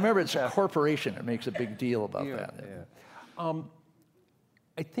 well, I remember it's a corporation. It makes a big deal about that. Yeah.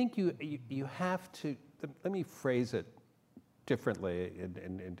 I think you have to, let me phrase it differently.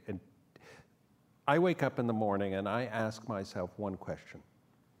 And I wake up in the morning and I ask myself one question.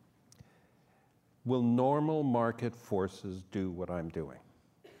 Will normal market forces do what I'm doing?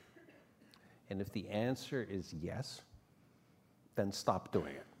 And if the answer is yes, then stop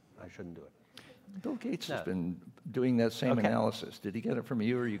doing it. I shouldn't do it. Bill Gates has been doing that same analysis. Did he get it from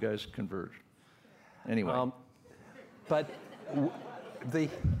you, or you guys converged? Anyway. But the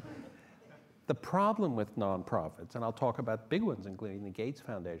problem with nonprofits, and I'll talk about big ones, including the Gates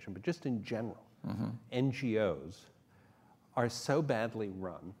Foundation, but just in general, NGOs are so badly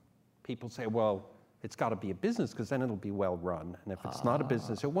run. People say, well, It's got to be a business because then it'll be well run. And if it's not a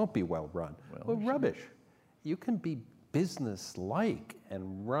business, it won't be well run. Well, rubbish. You can be business-like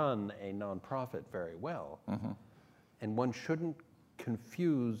and run a nonprofit very well. And one shouldn't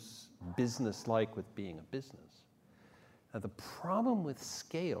confuse business-like with being a business. Now, the problem with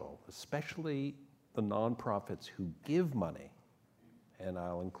scale, especially the nonprofits who give money, and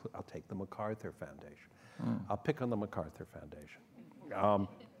I'll take the MacArthur Foundation. I'll pick on the MacArthur Foundation.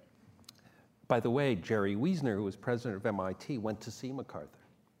 By the way, Jerry Wiesner, who was president of MIT, went to see MacArthur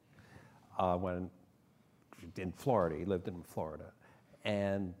in Florida. He lived in Florida.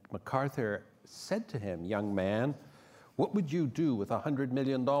 And MacArthur said to him, "Young man, what would you do with $100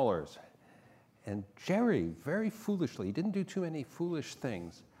 million?" And Jerry, very foolishly, he didn't do too many foolish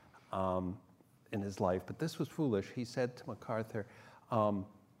things in his life, but this was foolish. He said to MacArthur,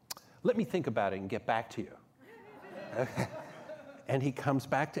 "Let me think about it and get back to you." Okay. And he comes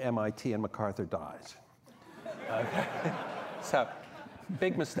back to MIT and MacArthur dies. Okay. So,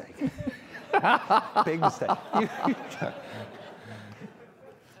 big mistake. Big mistake.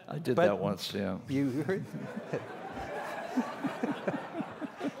 I did that once, yeah. You heard?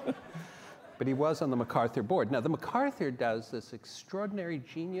 But he was on the MacArthur board. Now, the MacArthur does this extraordinary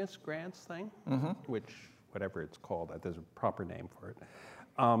genius grants thing, which, whatever it's called, there's a proper name for it.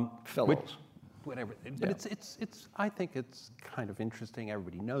 Fellows. Whatever. But it's. I think it's kind of interesting.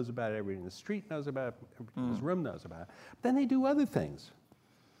 Everybody knows about it. Everybody in the street knows about it. Everybody in this room knows about it. But then they do other things,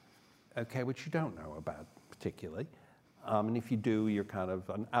 okay, which you don't know about particularly. And if you do, you're kind of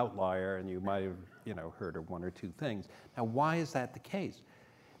an outlier, and you might have, heard of one or two things. Now, why is that the case?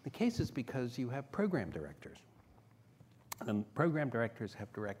 The case is because you have program directors. And program directors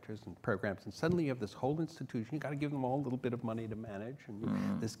have directors and programs, and suddenly you have this whole institution. You've got to give them all a little bit of money to manage,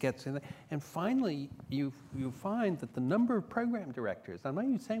 and this gets in there. And finally, you find that the number of program directors, I'm not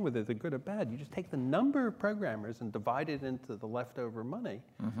even saying whether they're good or bad, you just take the number of programmers and divide it into the leftover money.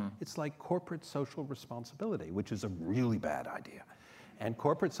 It's like corporate social responsibility, which is a really bad idea. And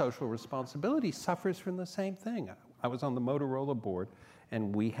corporate social responsibility suffers from the same thing. I was on the Motorola board,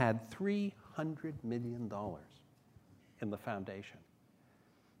 and we had $300 million in the foundation.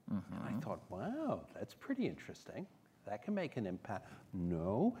 And I thought, wow, that's pretty interesting. That can make an impact.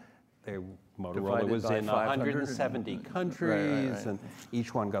 No, Motorola was in 170 countries, and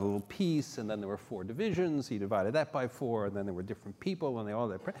each one got a little piece, and then there were 4 divisions. He divided that by 4, and then there were different people, and they all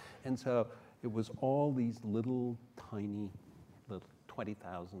had and so it was all these little tiny, little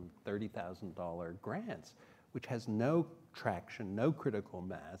 $20,000, $30,000 grants, which has no traction, no critical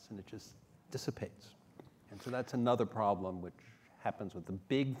mass, and it just dissipates. And so that's another problem which happens with the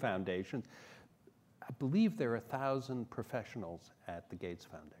big foundations. I believe there are 1,000 professionals at the Gates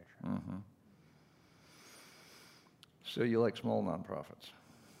Foundation. So you like small nonprofits?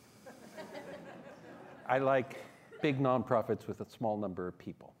 I like big nonprofits with a small number of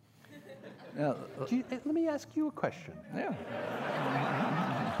people. Now, Let me ask you a question. yeah.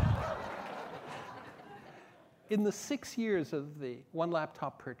 In the 6 years of the one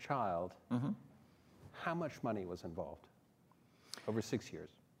laptop per child, how much money was involved over 6 years?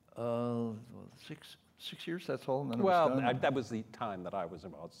 6 years, that's all? And then Well, it was done? that was the time that I was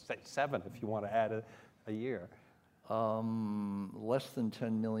involved. 7 if you want to add a year. Less than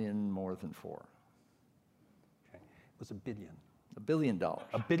 10 million, more than 4. Okay. It was $1 billion. $1 billion.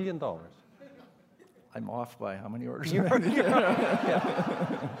 $1 billion. I'm off by how many orders? So,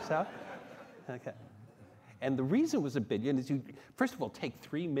 okay. And the reason it was $1 billion is you, first of all, take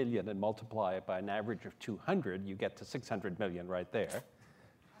 3 million and multiply it by an average of 200, you get to 600 million right there.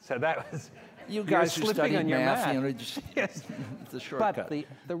 So that was, You guys who slipping studied on your math, math. just Yes. the shortcut. But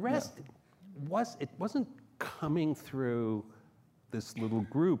the rest wasn't coming through this little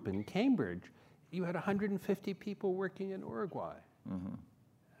group in Cambridge. You had 150 people working in Uruguay.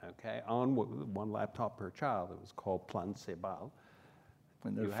 Okay, on one laptop per child. It was called Plan Cebal.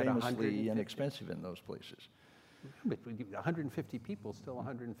 And they're famously inexpensive in those places. But 150 people, still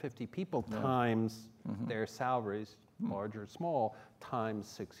 150 people times their salaries, large or small, times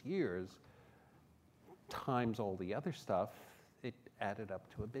 6 years, times all the other stuff, it added up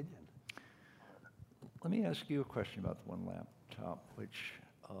to $1 billion. Let me ask you a question about the one laptop, which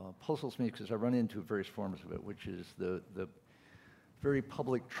puzzles me because I run into various forms of it, which is the very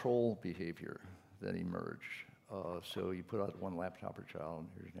public troll behavior that emerged. So you put out one laptop per child.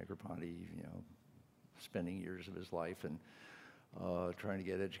 Here's Negroponte, spending years of his life and trying to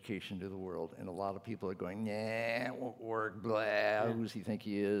get education to the world. And a lot of people are going, nah, it won't work, blah, who does he think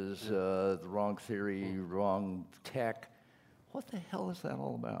he is? The wrong theory, wrong tech. What the hell is that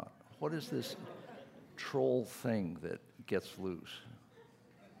all about? What is this troll thing that gets loose?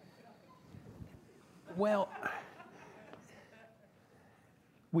 Well,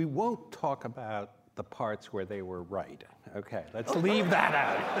 we won't talk about the parts where they were right. Okay, let's leave that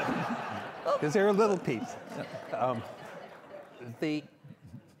out, because they're a little piece.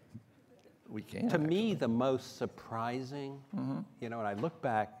 We can. To me, the most surprising, you know, and I look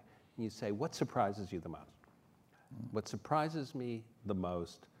back and you say, what surprises you the most? What surprises me the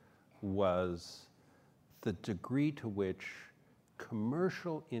most was the degree to which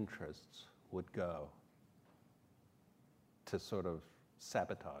commercial interests would go to sort of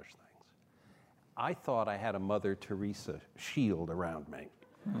sabotage things. I thought I had a Mother Teresa shield around me,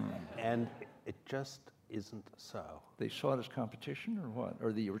 and it just isn't so. They saw it as competition, or what?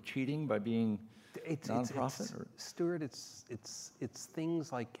 Or that you were cheating by being nonprofit? Stuart, it's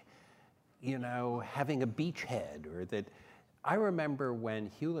things like, you know, having a beachhead, or that. I remember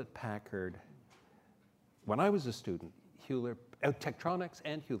when Hewlett-Packard, when I was a student, Tektronix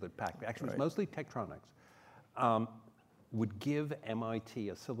and Hewlett-Packard, actually it was mostly Tektronix, would give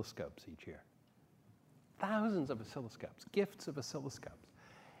MIT oscilloscopes each year. Thousands of oscilloscopes, gifts of oscilloscopes.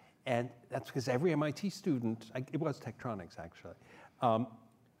 And that's because every MIT student, it was Tektronix actually,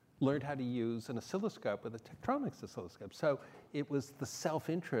 learned how to use an oscilloscope with a Tektronix oscilloscope. So it was the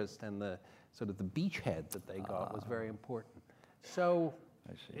self-interest and the sort of the beachhead that they got was very important. So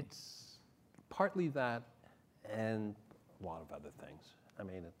it's partly that and a lot of other things. I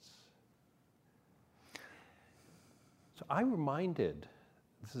mean, so I reminded,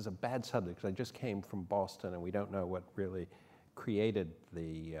 this is a bad subject because I just came from Boston and we don't know what really created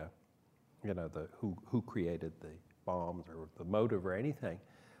the, you know, who created the bombs or the motive or anything.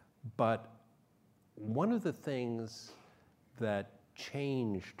 But one of the things that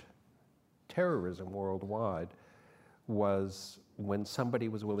changed terrorism worldwide was when somebody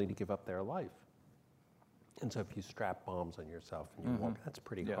was willing to give up their life. And so if you strap bombs on yourself and you walk, that's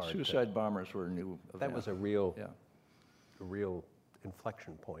pretty hard. Suicide bombers were new. That was a real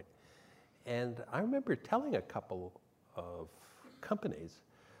inflection point. And I remember telling a couple of companies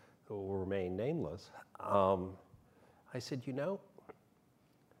who will remain nameless, I said, you know,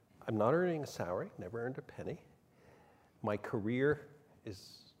 I'm not earning a salary, never earned a penny. My career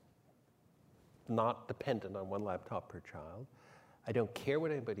is not dependent on one laptop per child. I don't care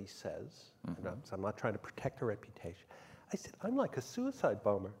what anybody says. So I'm not trying to protect a reputation. I said, I'm like a suicide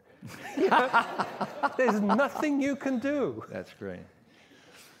bomber. You know, there's nothing you can do. That's great.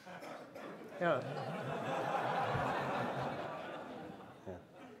 Yeah.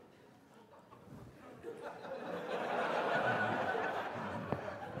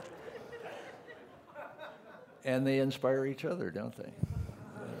 And they inspire each other, don't they?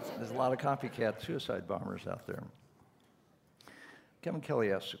 There's a lot of copycat suicide bombers out there. Kevin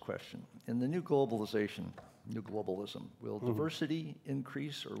Kelly asks a question. In the new globalization, new globalism, will diversity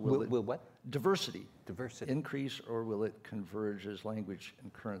increase or will what? Diversity. Diversity. Increase or will it converge as language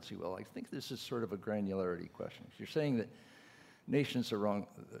and currency will? I think this is sort of a granularity question. You're saying that nations are wrong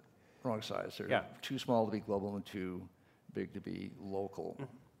size. They're too small to be global and too big to be local.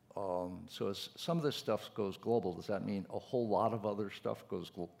 So as some of this stuff goes global, does that mean a whole lot of other stuff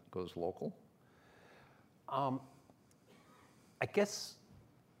goes local? I guess,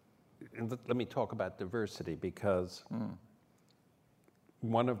 let me talk about diversity because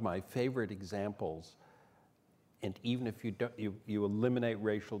one of my favorite examples, and even if you don't, you eliminate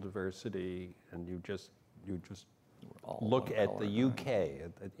racial diversity and you just look at the UK,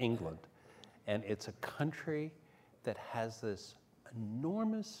 at England, and it's a country that has this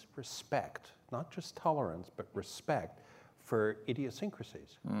enormous respect, not just tolerance, but respect for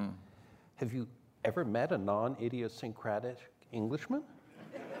idiosyncrasies. Have you ever met a non-idiosyncratic Englishman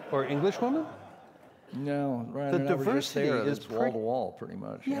or Englishwoman? No, right. The diversity is wall to wall, pretty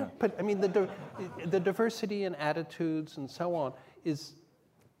much. Yeah, but I mean, the diversity in attitudes and so on is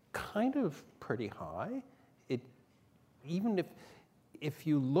kind of pretty high. Even if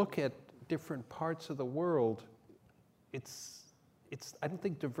you look at different parts of the world, I don't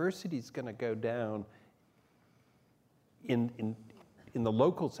think diversity is going to go down in the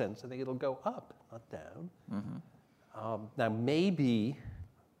local sense. I think it'll go up, not down. Now, maybe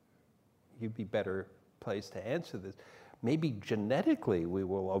you'd be better placed to answer this. Maybe genetically we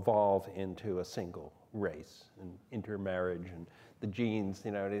will evolve into a single race and intermarriage and the genes,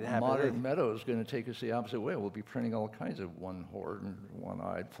 you know, it happens. Modern meadow is going to take us the opposite way. We'll be printing all kinds of one-horned,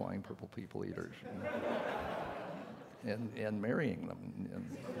 one-eyed, flying purple people eaters. And marrying them.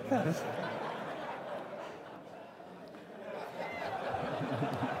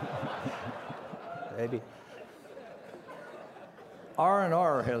 Maybe.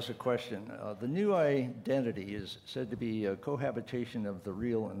 R&R has a question. The new identity is said to be a cohabitation of the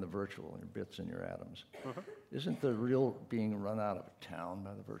real and the virtual, your bits and your atoms. Isn't the real being run out of town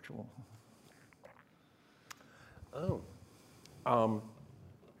by the virtual?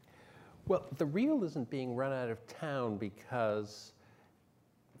 Well, the real isn't being run out of town because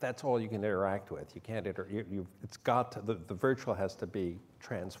that's all you can interact with. You can't it's got to, the virtual has to be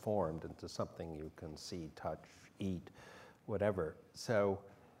transformed into something you can see, touch, eat, whatever. So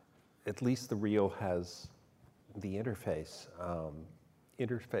at least the real has the interface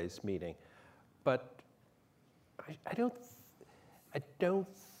meeting. But I don't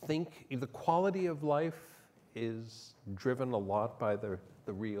think the quality of life is driven a lot by the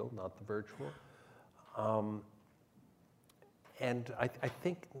real, not the virtual. And I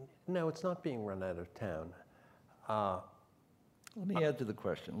think, no, it's not being run out of town. Let me add to the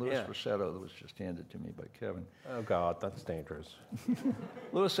question. Louis Rossetto, that was just handed to me by Kevin. Oh, God, that's dangerous.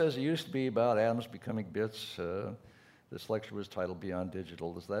 Louis says it used to be about atoms becoming bits. This lecture was titled Beyond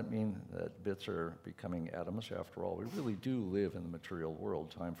Digital. Does that mean that bits are becoming atoms after all? We really do live in the material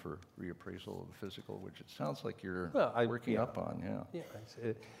world. Time for reappraisal of the physical, which it sounds like you're working up on,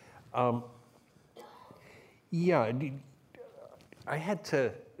 I had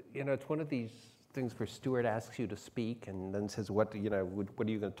to, it's one of these things where Stuart asks you to speak and then says, what are you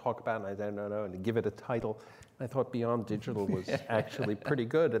going to talk about? And I don't know, and give it a title. And I thought Beyond Digital was actually pretty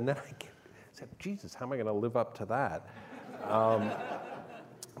good. And then I said, Jesus, how am I going to live up to that?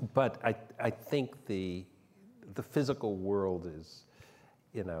 But I think the physical world is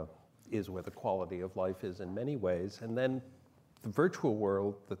where the quality of life is in many ways. And then the virtual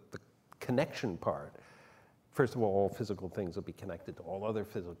world, the connection part, first of all physical things will be connected to all other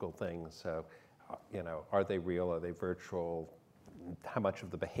physical things. So, are they real? Are they virtual? How much of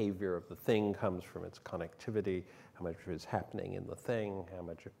the behavior of the thing comes from its connectivity? How much is happening in the thing? How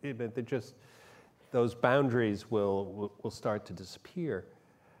much? Those boundaries will start to disappear.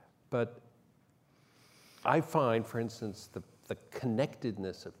 But I find, for instance, the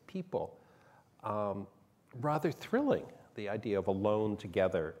connectedness of people rather thrilling. The idea of alone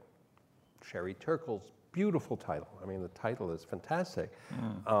together. Sherry Turkle's beautiful title. I mean, the title is fantastic,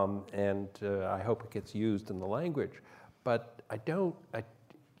 and I hope it gets used in the language. But I don't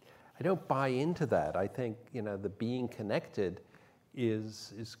buy into that. I think the being connected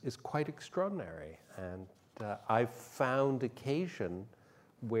is quite extraordinary, and I've found occasion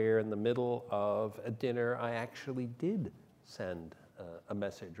where in the middle of a dinner I actually did send a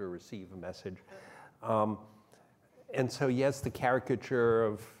message or receive a message, and so yes, the caricature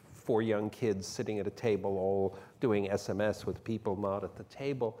of 4 young kids sitting at a table all doing SMS with people not at the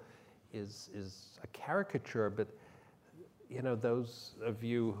table is a caricature, but those of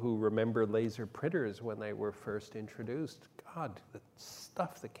you who remember laser printers when they were first introduced, God, the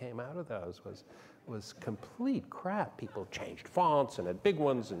stuff that came out of those was complete crap. People changed fonts and had big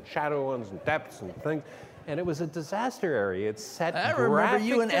ones and shadow ones and depths and things, and it was a disaster area. It set I remember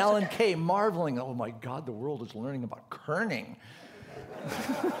you and Alan Kay marveling, oh my God, the world is learning about kerning.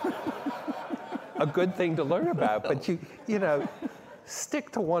 A good thing to learn about, but stick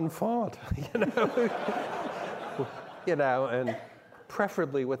to one font, and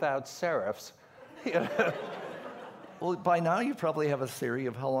preferably without serifs. Well, by now you probably have a theory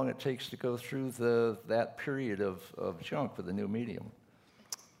of how long it takes to go through that period of junk with the new medium.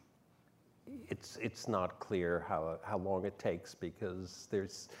 It's not clear how long it takes because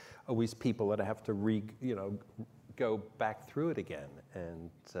there's always people that have to go back through it again,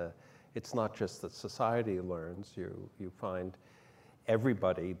 and it's not just that society learns. You find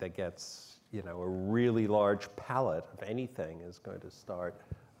everybody that gets a really large palette of anything is going to start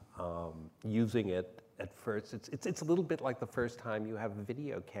using it at first. It's a little bit like the first time you have a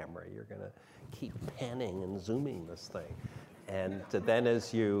video camera. You're going to keep panning and zooming this thing, and then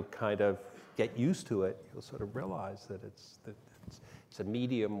as you kind of get used to it, you'll sort of realize that it's a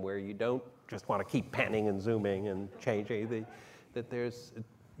medium where you don't just want to keep panning and zooming and changing, that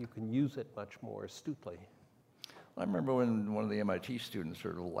you can use it much more astutely. I remember when one of the MIT students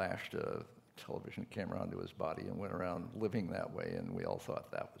sort of lashed a television camera onto his body and went around living that way, and we all thought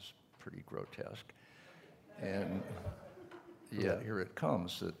that was pretty grotesque. And yet here it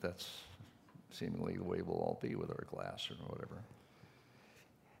comes, that's seemingly the way we'll all be with our glass or whatever.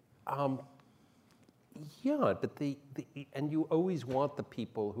 But and you always want the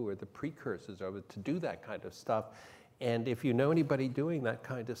people who are the precursors of it to do that kind of stuff. And if you know anybody doing that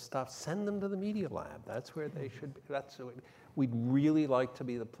kind of stuff, send them to the Media Lab. That's where they should be. We'd really like to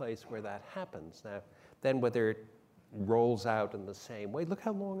be the place where that happens. Now, then whether it rolls out in the same way, look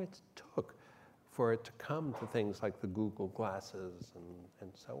how long it took for it to come to things like the Google glasses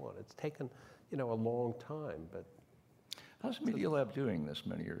and so on. It's taken, you know, a long time, but. How's Media Lab doing this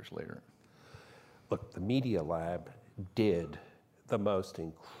many years later? Look, the Media Lab did the most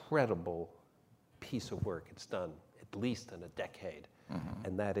incredible piece of work it's done, at least in a decade,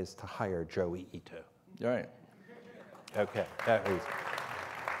 and that is to hire Joey Ito. Right. Okay, that was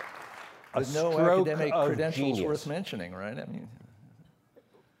With no academic credentials worth mentioning, right? I mean,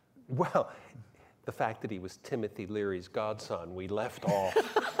 well, the fact that he was Timothy Leary's godson, we left off.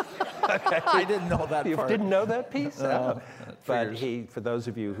 Okay. I didn't know that You part. didn't know that piece? No. But he, for those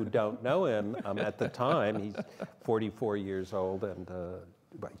of you who don't know him, at the time, he's 44 years old and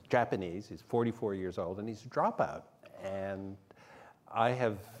Japanese. He's 44 years old and he's a dropout. And I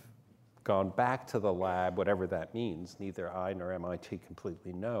have gone back to the lab, whatever that means. Neither I nor MIT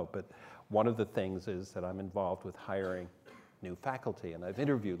completely know. But one of the things is that I'm involved with hiring new faculty, and I've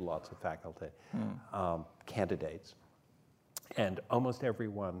interviewed lots of faculty candidates. And almost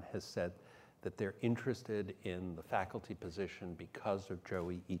everyone has said that they're interested in the faculty position because of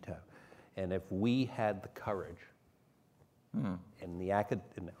Joey Ito. And if we had the courage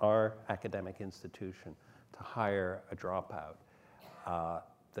in our academic institution to hire a dropout,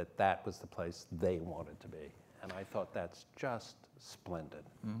 that was the place they wanted to be. And I thought that's just splendid.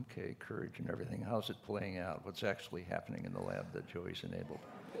 Okay, courage and everything. How's it playing out? What's actually happening in the lab that Joey's enabled?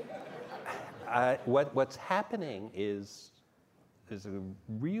 What's happening is a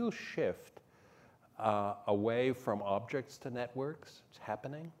real shift away from objects to networks. It's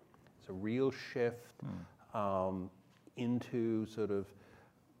happening. It's a real shift into sort of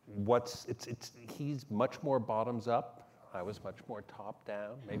he's much more bottoms up. I was much more top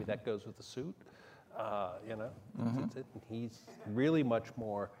down. Maybe that goes with the suit. You know, he's really much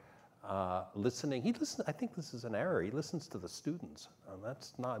more listening. I think this is an error. He listens to the students.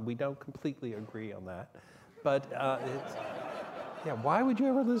 That's not, we don't completely agree on that. But yeah, why would you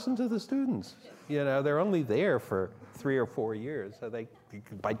ever listen to the students? You know, they're only there for 3 or 4 years, so they,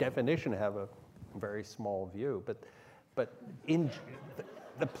 by definition, have a very small view. But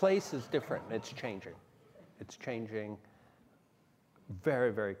the place is different. It's changing. It's changing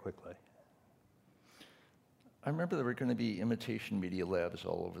very, very quickly. I remember there were going to be imitation media labs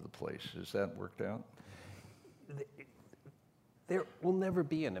all over the place. Has that worked out? There will never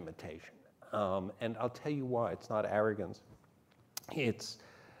be an imitation. And I'll tell you why. It's not arrogance. And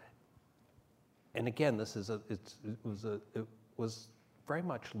again, it was very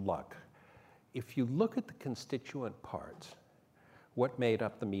much luck. If you look at the constituent parts, what made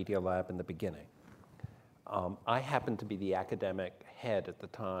up the Media Lab in the beginning? I happened to be the academic head at the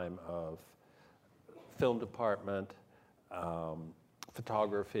time of film department,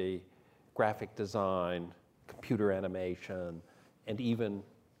 photography, graphic design, computer animation, and even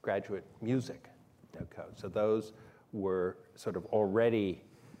graduate music. Okay. So those were sort of already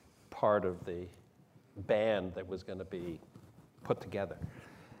part of the band that was going to be put together.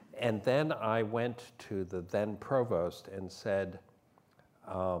 And then I went to the then provost and said,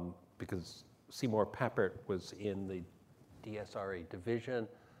 because Seymour Papert was in the DSRE Division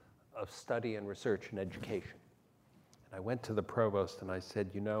of Study and Research and Education. And I went to the provost and I said,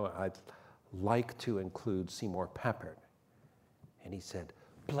 you know, I'd like to include Seymour Papert. And he said,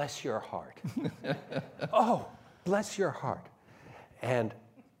 bless your heart. Oh, bless your heart. And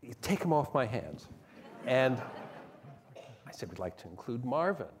take him off my hands. And I said, we'd like to include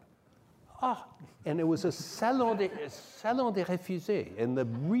Marvin. Ah, and it was a salon des refusés in the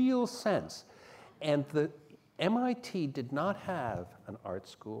real sense. And the MIT did not have an art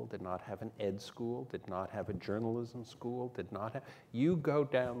school, did not have an ed school, did not have a journalism school, did not have, you go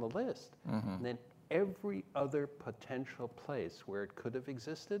down the list. And then every other potential place where it could have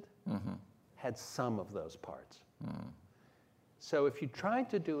existed had some of those parts. So if you tried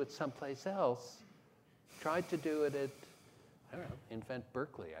to do it someplace else, tried to do it at, I don't know, invent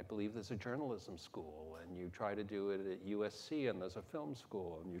Berkeley. I believe there's a journalism school, and you try to do it at USC, and there's a film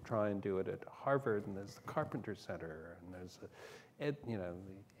school, and you try and do it at Harvard, and there's the Carpenter Center, and there's the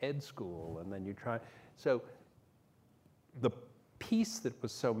ed school, and then you try. So the piece that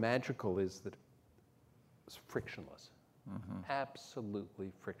was so magical is that it was frictionless,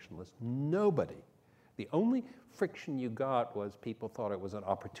 absolutely frictionless. Nobody. The only friction you got was people thought it was an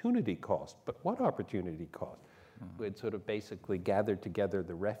opportunity cost. But what opportunity cost? We had sort of basically gathered together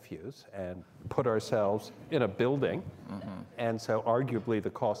the refuse and put ourselves in a building. And so arguably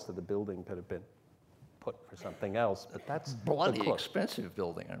the cost of the building could have been put for something else. But that's bloody expensive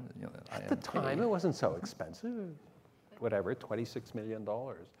building. You know, at the time, it wasn't so expensive. Whatever, $26 million.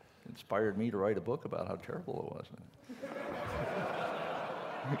 Inspired me to write a book about how terrible it was.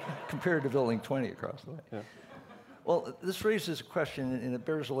 compared to building 20 across the way. Yeah. Well, this raises a question, and it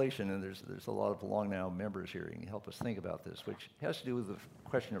bears relation, and there's a lot of Long Now members here who can help us think about this, which has to do with the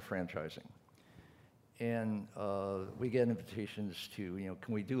question of franchising. And we get invitations to,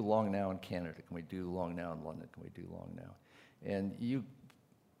 can we do Long Now in Canada? Can we do Long Now in London? Can we do Long Now? And you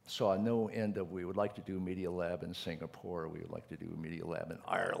saw no end of, we would like to do Media Lab in Singapore, we would like to do a Media Lab in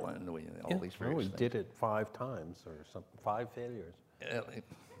Ireland, all these various we things. did it 5 times or something, 5 failures.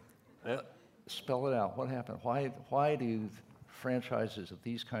 Spell it out. What happened? Why do franchises of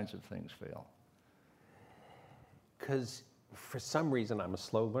these kinds of things fail? Because for some reason, I'm a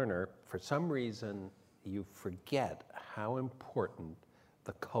slow learner, for some reason you forget how important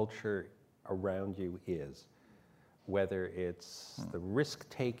the culture around you is. Whether it's the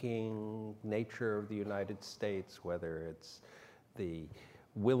risk-taking nature of the United States, whether it's the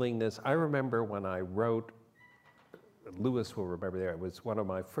willingness. I remember when I wrote, Lewis will remember there, it was one of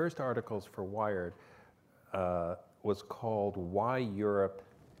my first articles for Wired, was called Why Europe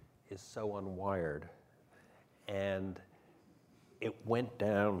is So Unwired. And it went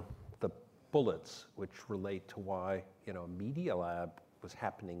down the bullets, which relate to why, Media Lab was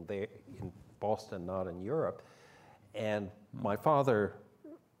happening there in Boston, not in Europe. And my father,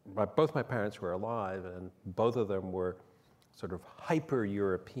 both my parents were alive, and both of them were sort of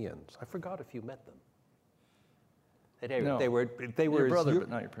hyper-Europeans. I forgot if you met them. No. They were your brother, but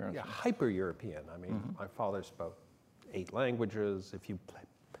not your parents. Yeah, hyper-European. I mean, my father spoke 8 languages. If you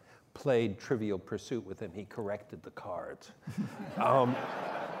played Trivial Pursuit with him, he corrected the cards.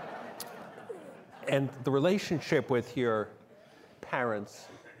 And the relationship with your parents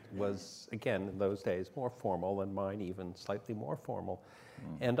was, again, in those days, more formal, and mine even slightly more formal.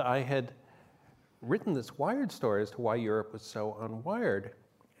 And I had written this Wired story as to why Europe was so unwired.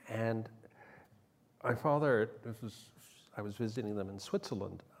 And my father, I was visiting them in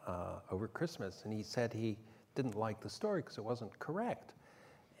Switzerland over Christmas, and he said he didn't like the story because it wasn't correct.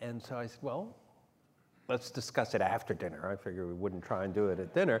 And so I said, well, let's discuss it after dinner. I figured we wouldn't try and do it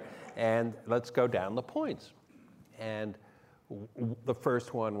at dinner, and let's go down the points. And the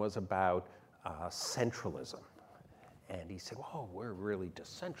first one was about centralism. And he said, oh, we're really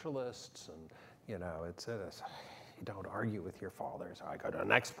decentralists, and you don't argue with your father. So I go to the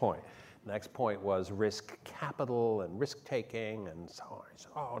next point. The next point was risk capital and risk taking and so on. He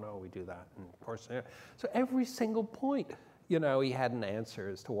said, oh no, we do that. And of course, so every single point, he had an answer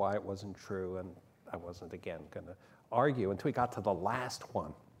as to why it wasn't true, and I wasn't, again, going to argue until we got to the last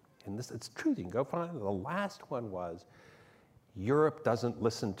one. And it's true, you can go find it. The last one was, Europe doesn't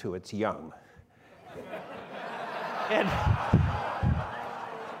listen to its young. And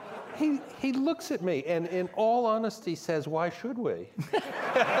he looks at me and in all honesty says, why should we?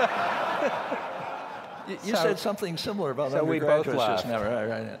 You said something similar about so we both laughed just now,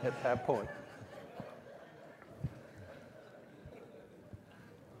 right? At that point.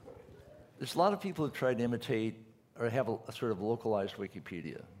 There's a lot of people who try to imitate or have a sort of localized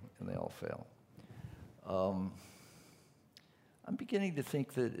Wikipedia, and they all fail. I'm beginning to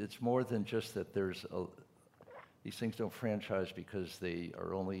think that it's more than just that these things don't franchise because they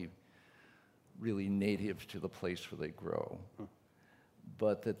are only really native to the place where they grow,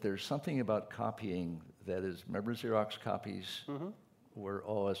 but that there's something about copying that is, remember Xerox copies were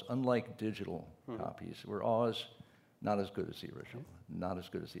always, unlike digital copies, were always not as good as the original, not as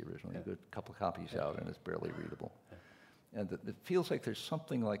good as the original. You get a couple copies out and it's barely readable. And it feels like there's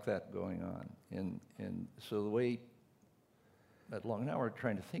something like that going on. And so the way at Long Now we're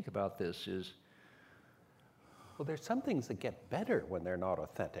trying to think about this is, well, there's some things that get better when they're not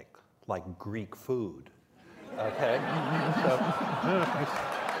authentic, like Greek food. Okay?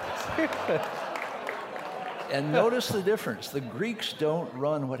 and notice the difference. The Greeks don't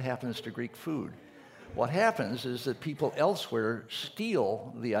run what happens to Greek food. What happens is that people elsewhere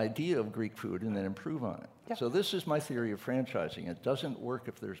steal the idea of Greek food and then improve on it. Yeah. So this is my theory of franchising. It doesn't work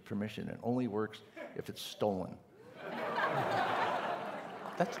if there's permission. It only works if it's stolen.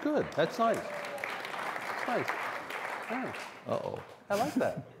 That's good. That's nice. That's nice. Yeah. Uh-oh. I like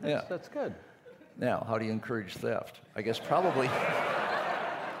that. That's good. Now, how do you encourage theft? I guess probably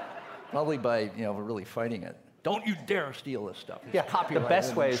by really fighting it. Don't you dare steal this stuff. It's copyrighted. The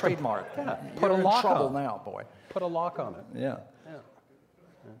best way is trademark. Put a lock on. You're in trouble on. now, boy. Put a lock on it. Yeah.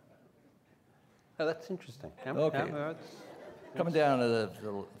 Oh, that's interesting. Okay. Coming down to the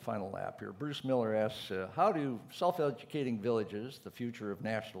final lap here, Bruce Miller asks, how do self-educating villages, the future of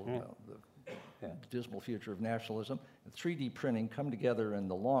the dismal future of nationalism, and 3D printing come together in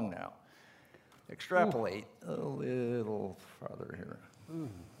the Long Now? Extrapolate a little farther here.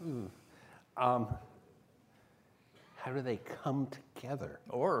 How do they come together?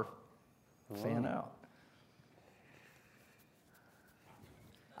 Or fan out.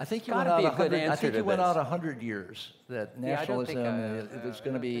 I think you went Gotta out be a good 100. I answer think to you went this. out 100 years. That Yeah, I don't nationalism. think There's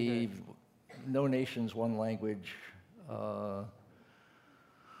going to be no nations, one language. The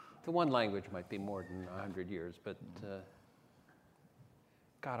one language might be more than 100 years, but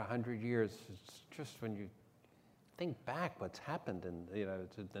God, 100 years, it's just when you think back what's happened, and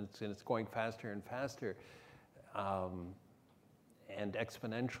it's going faster and faster, and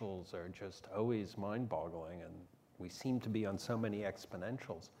exponentials are just always mind-boggling, and we seem to be on so many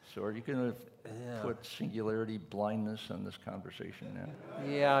exponentials. So are you going to put singularity blindness on this conversation now?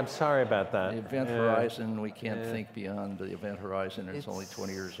 Yeah, I'm sorry about that. The event horizon, we can't think beyond the event horizon. It's only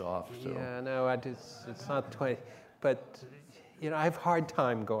 20 years off. So. Yeah, no, it's not 20, but I have a hard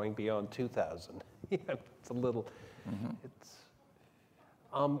time going beyond 2000. It's a little. It's.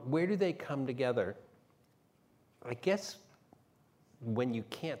 Where do they come together? I guess when you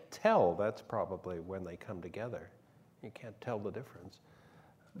can't tell, that's probably when they come together. You can't tell the difference.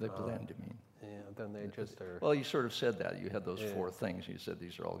 They blend, you mean? Yeah, then they just are. Well, you sort of said that. You had those four things. You said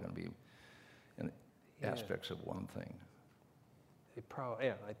these are all going to be aspects of one thing. I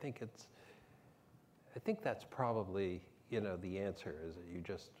think that's probably, the answer is that you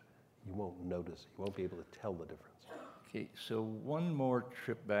won't notice, you won't be able to tell the difference. Okay, so one more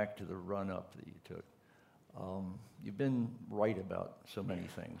trip back to the run-up that you took. You've been right about so many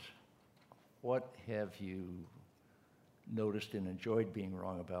things. What have you noticed and enjoyed being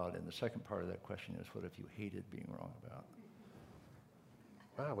wrong about? And the second part of that question is, what have you hated being wrong about?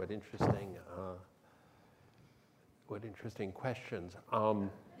 Wow, what interesting questions.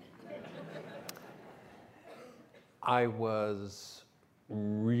 I was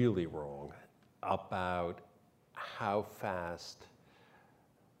really wrong about how fast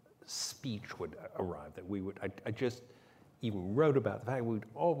speech would arrive. That I just even wrote about the fact we'd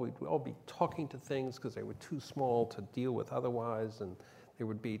all be talking to things because they were too small to deal with otherwise, and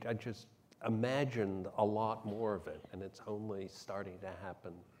I just imagined a lot more of it, and it's only starting to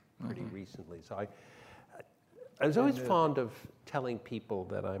happen pretty recently. So I was always fond of telling people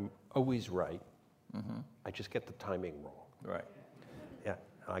that I'm always right. I just get the timing wrong. Right. Yeah,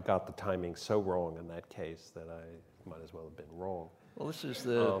 I got the timing so wrong in that case that I might as well have been wrong. Well, this is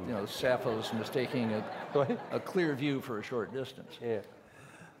the Sappho's mistaking a clear view for a short distance. Yeah.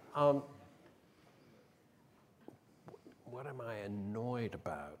 What am I annoyed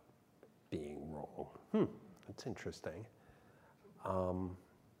about being wrong? That's interesting. I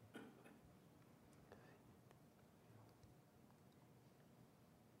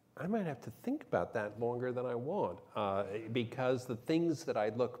might have to think about that longer than I want, because the things that I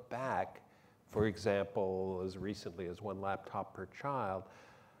look back, for example, as recently as one laptop per child,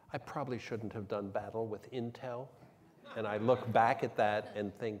 I probably shouldn't have done battle with Intel. And I look back at that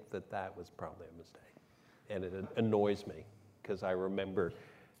and think that that was probably a mistake. And it annoys me because I remember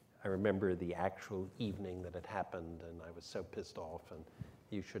the actual evening that it happened, and I was so pissed off, and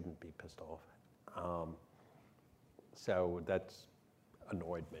you shouldn't be pissed off. So that's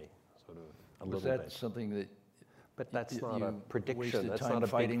annoyed me, sort of a little bit. Was that something that? But that's not a prediction. Wasted That's time not a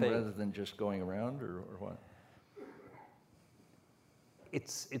fighting big thing. rather than just going around, or what?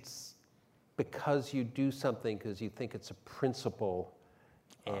 It's because you do something because you think it's a principle,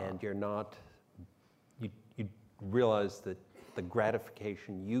 and you're not. You realize that the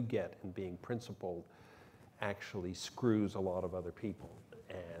gratification you get in being principled actually screws a lot of other people,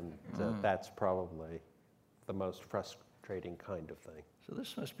 and that's probably the most frustrating kind of thing. So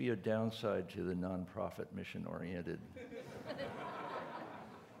this must be a downside to the nonprofit mission-oriented.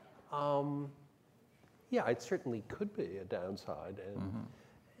 Yeah, it certainly could be a downside,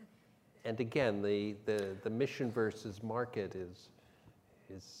 and again, the mission versus market is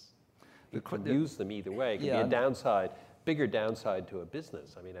you could use them either way. It could be a downside, bigger downside to a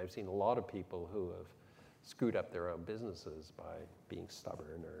business. I mean, I've seen a lot of people who have screwed up their own businesses by being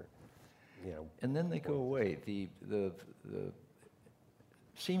stubborn or, And then they go away. The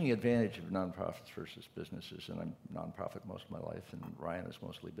seeming advantage of nonprofits versus businesses, and I'm nonprofit most of my life, and Ryan is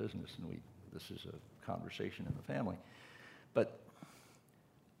mostly business, and this is a conversation in the family. But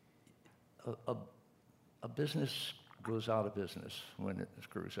a business goes out of business when it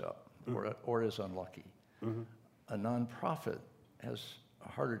screws up or is unlucky. A nonprofit has a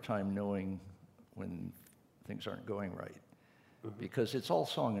harder time knowing when things aren't going right because it's all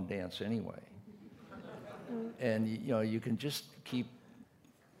song and dance anyway. And you can just keep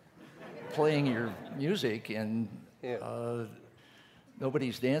playing your music and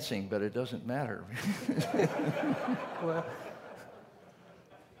nobody's dancing, but it doesn't matter. Well,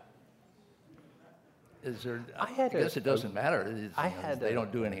 Is there? I guess it doesn't matter. They a-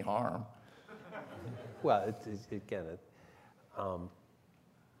 don't do any harm. Well,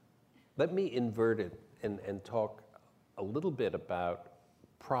 let me invert it and talk a little bit about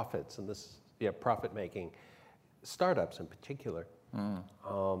profits and profit making, startups in particular.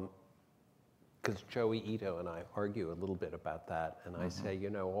 Because Joey Ito and I argue a little bit about that, and I say,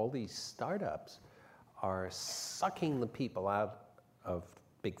 all these startups are sucking the people out of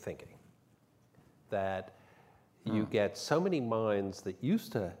big thinking. That you get so many minds that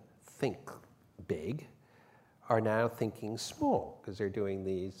used to think big are now thinking small because they're doing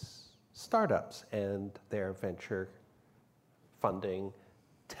these startups, and their venture funding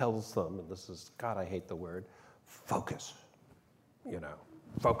tells them, and this is, God, I hate the word, focus,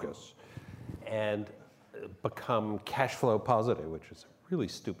 focus, and become cash flow positive, which is a really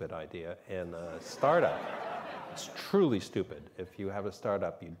stupid idea in a startup. It's truly stupid. If you have a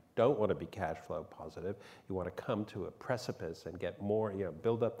startup, you don't want to be cash flow positive. You want to come to a precipice and get more,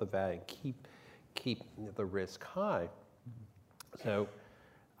 build up the value and keep the risk high. So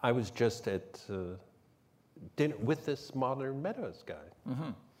I was just at dinner with this Modern Meadows guy.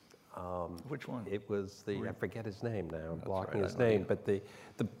 Which one? It was I forget his name now, I'm blocking right, his name, but the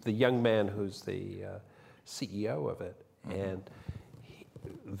young man who's the CEO of it. And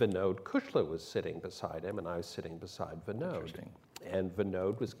Vinod Kushla was sitting beside him, and I was sitting beside Vinod. Interesting. And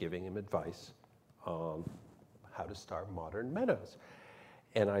Vinod was giving him advice on how to start Modern Meadows.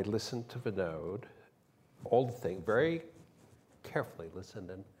 And I listened to Vinod, all the thing, very carefully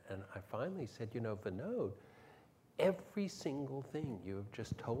listened, and I finally said, Vinod, every single thing you have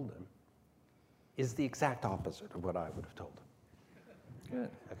just told him is the exact opposite of what I would have told him. Good.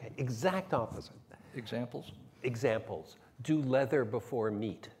 Okay, exact opposite. Examples? Examples. Do leather before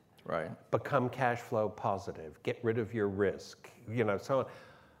meat. Right. Become cash flow positive. Get rid of your risk. So on.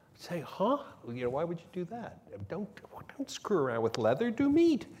 Say, huh? Why would you do that? Don't screw around with leather. Do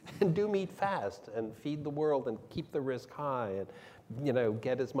meat, and do meat fast, and feed the world, and keep the risk high, and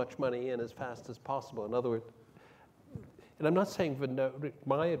get as much money in as fast as possible. In other words, and I'm not saying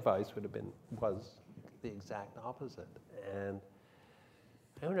my advice was the exact opposite. And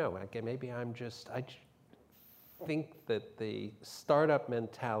I don't know. Maybe I think that the startup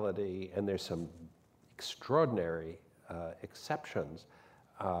mentality, and there's some extraordinary exceptions.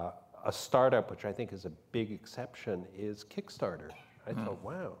 A startup, which I think is a big exception, is Kickstarter. I thought,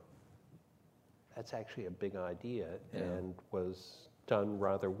 wow, that's actually a big idea, and was done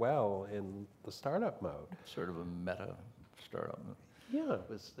rather well in the startup mode. Sort of a meta startup. Yeah, it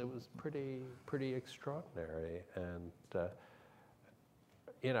was pretty extraordinary, and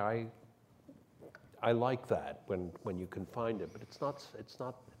I like that when you can find it, but it's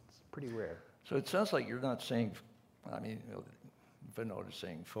pretty rare. So it sounds like you're not saying, Vinod is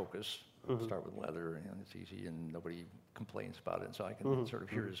saying focus, start with leather, and it's easy, and nobody complains about it, so I can sort of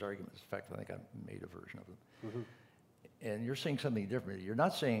hear his arguments. In fact, I think I made a version of it. And you're saying something different. You're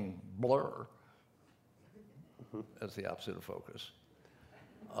not saying blur as the opposite of focus.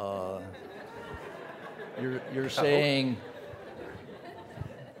 You're saying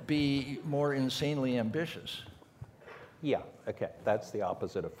be more insanely ambitious. Yeah, okay, that's the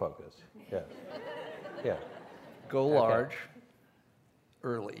opposite of focus. Yeah. Go large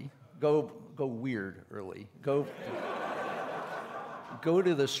early. Go weird early. Go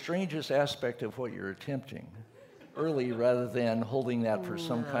to the strangest aspect of what you're attempting early, rather than holding that for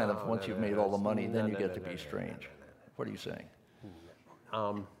some kind of, once you've made all the money, then you get to be strange. What are you saying?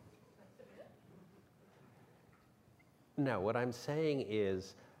 No, what I'm saying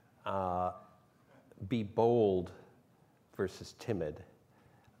is be bold versus timid.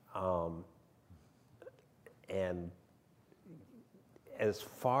 And as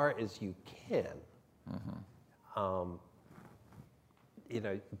far as you can,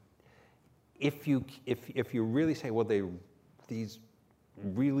 if you really say, well, these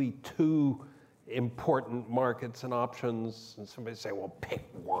really two important markets and options, and somebody say, well, pick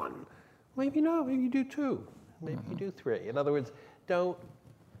one. Maybe no, maybe you do two, maybe you do three. In other words, don't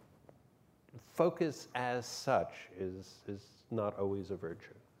focus as such is not always a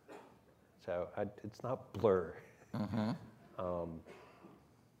virtue. So it's not blur.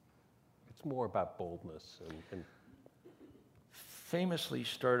 It's more about boldness and famously,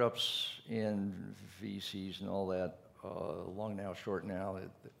 startups and VCs and all that, long now, short now,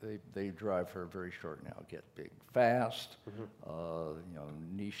 they drive for a very short now. Get big fast,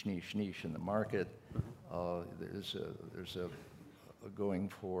 niche in the market. There's a going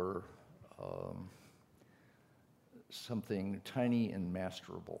for something tiny and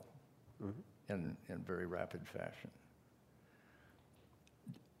masterable in very rapid fashion.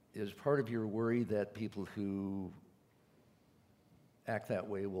 is part of your worry that people who act that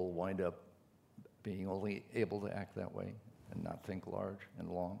way will wind up being only able to act that way and not think large and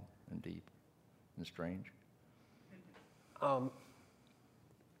long and deep and strange?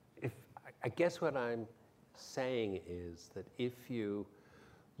 I guess what I'm saying is that if you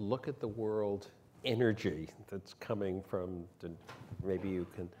look at the world energy that's coming from, maybe you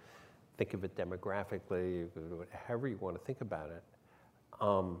can think of it demographically, however you want to think about it,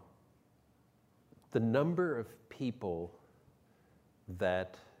 the number of people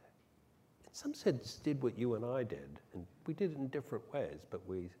that in some sense did what you and I did, and we did it in different ways, but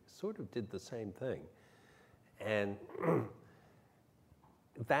we sort of did the same thing. And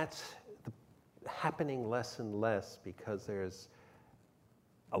that's happening less and less because there's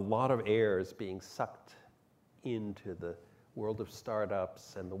a lot of air is being sucked into the world of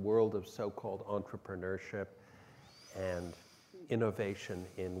startups and the world of so-called entrepreneurship and innovation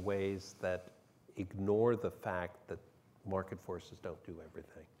in ways that ignore the fact that market forces don't do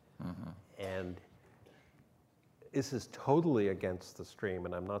everything. And this is totally against the stream,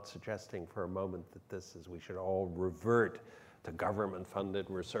 and I'm not suggesting for a moment that we should all revert to government-funded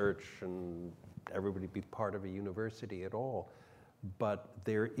research and everybody be part of a university at all. But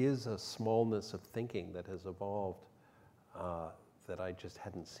there is a smallness of thinking that has evolved that I just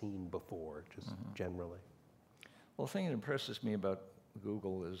hadn't seen before, just generally. Well, the thing that impresses me about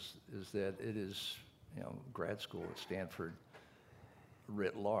Google is that it is, grad school at Stanford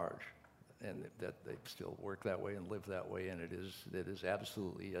writ large, and that they still work that way and live that way, and it is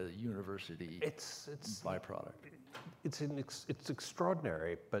absolutely a university byproduct. It's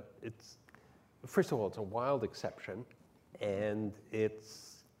extraordinary, but first of all, it's a wild exception, and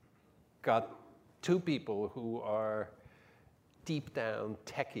it's got two people who are deep down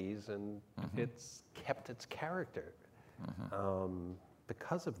techies, and it's kept its character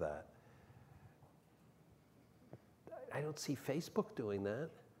because of that. I don't see Facebook doing that.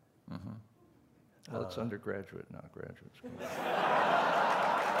 Well, it's undergraduate, not graduate school.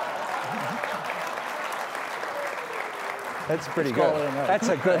 That's pretty good. That's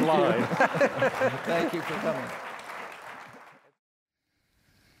a good line. Thank you for coming.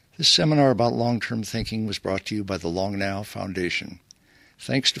 This seminar about long-term thinking was brought to you by the Long Now Foundation.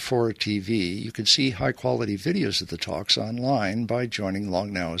 Thanks to Fora TV, you can see high-quality videos of the talks online by joining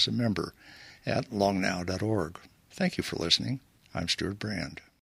Long Now as a member at longnow.org. Thank you for listening. I'm Stuart Brand.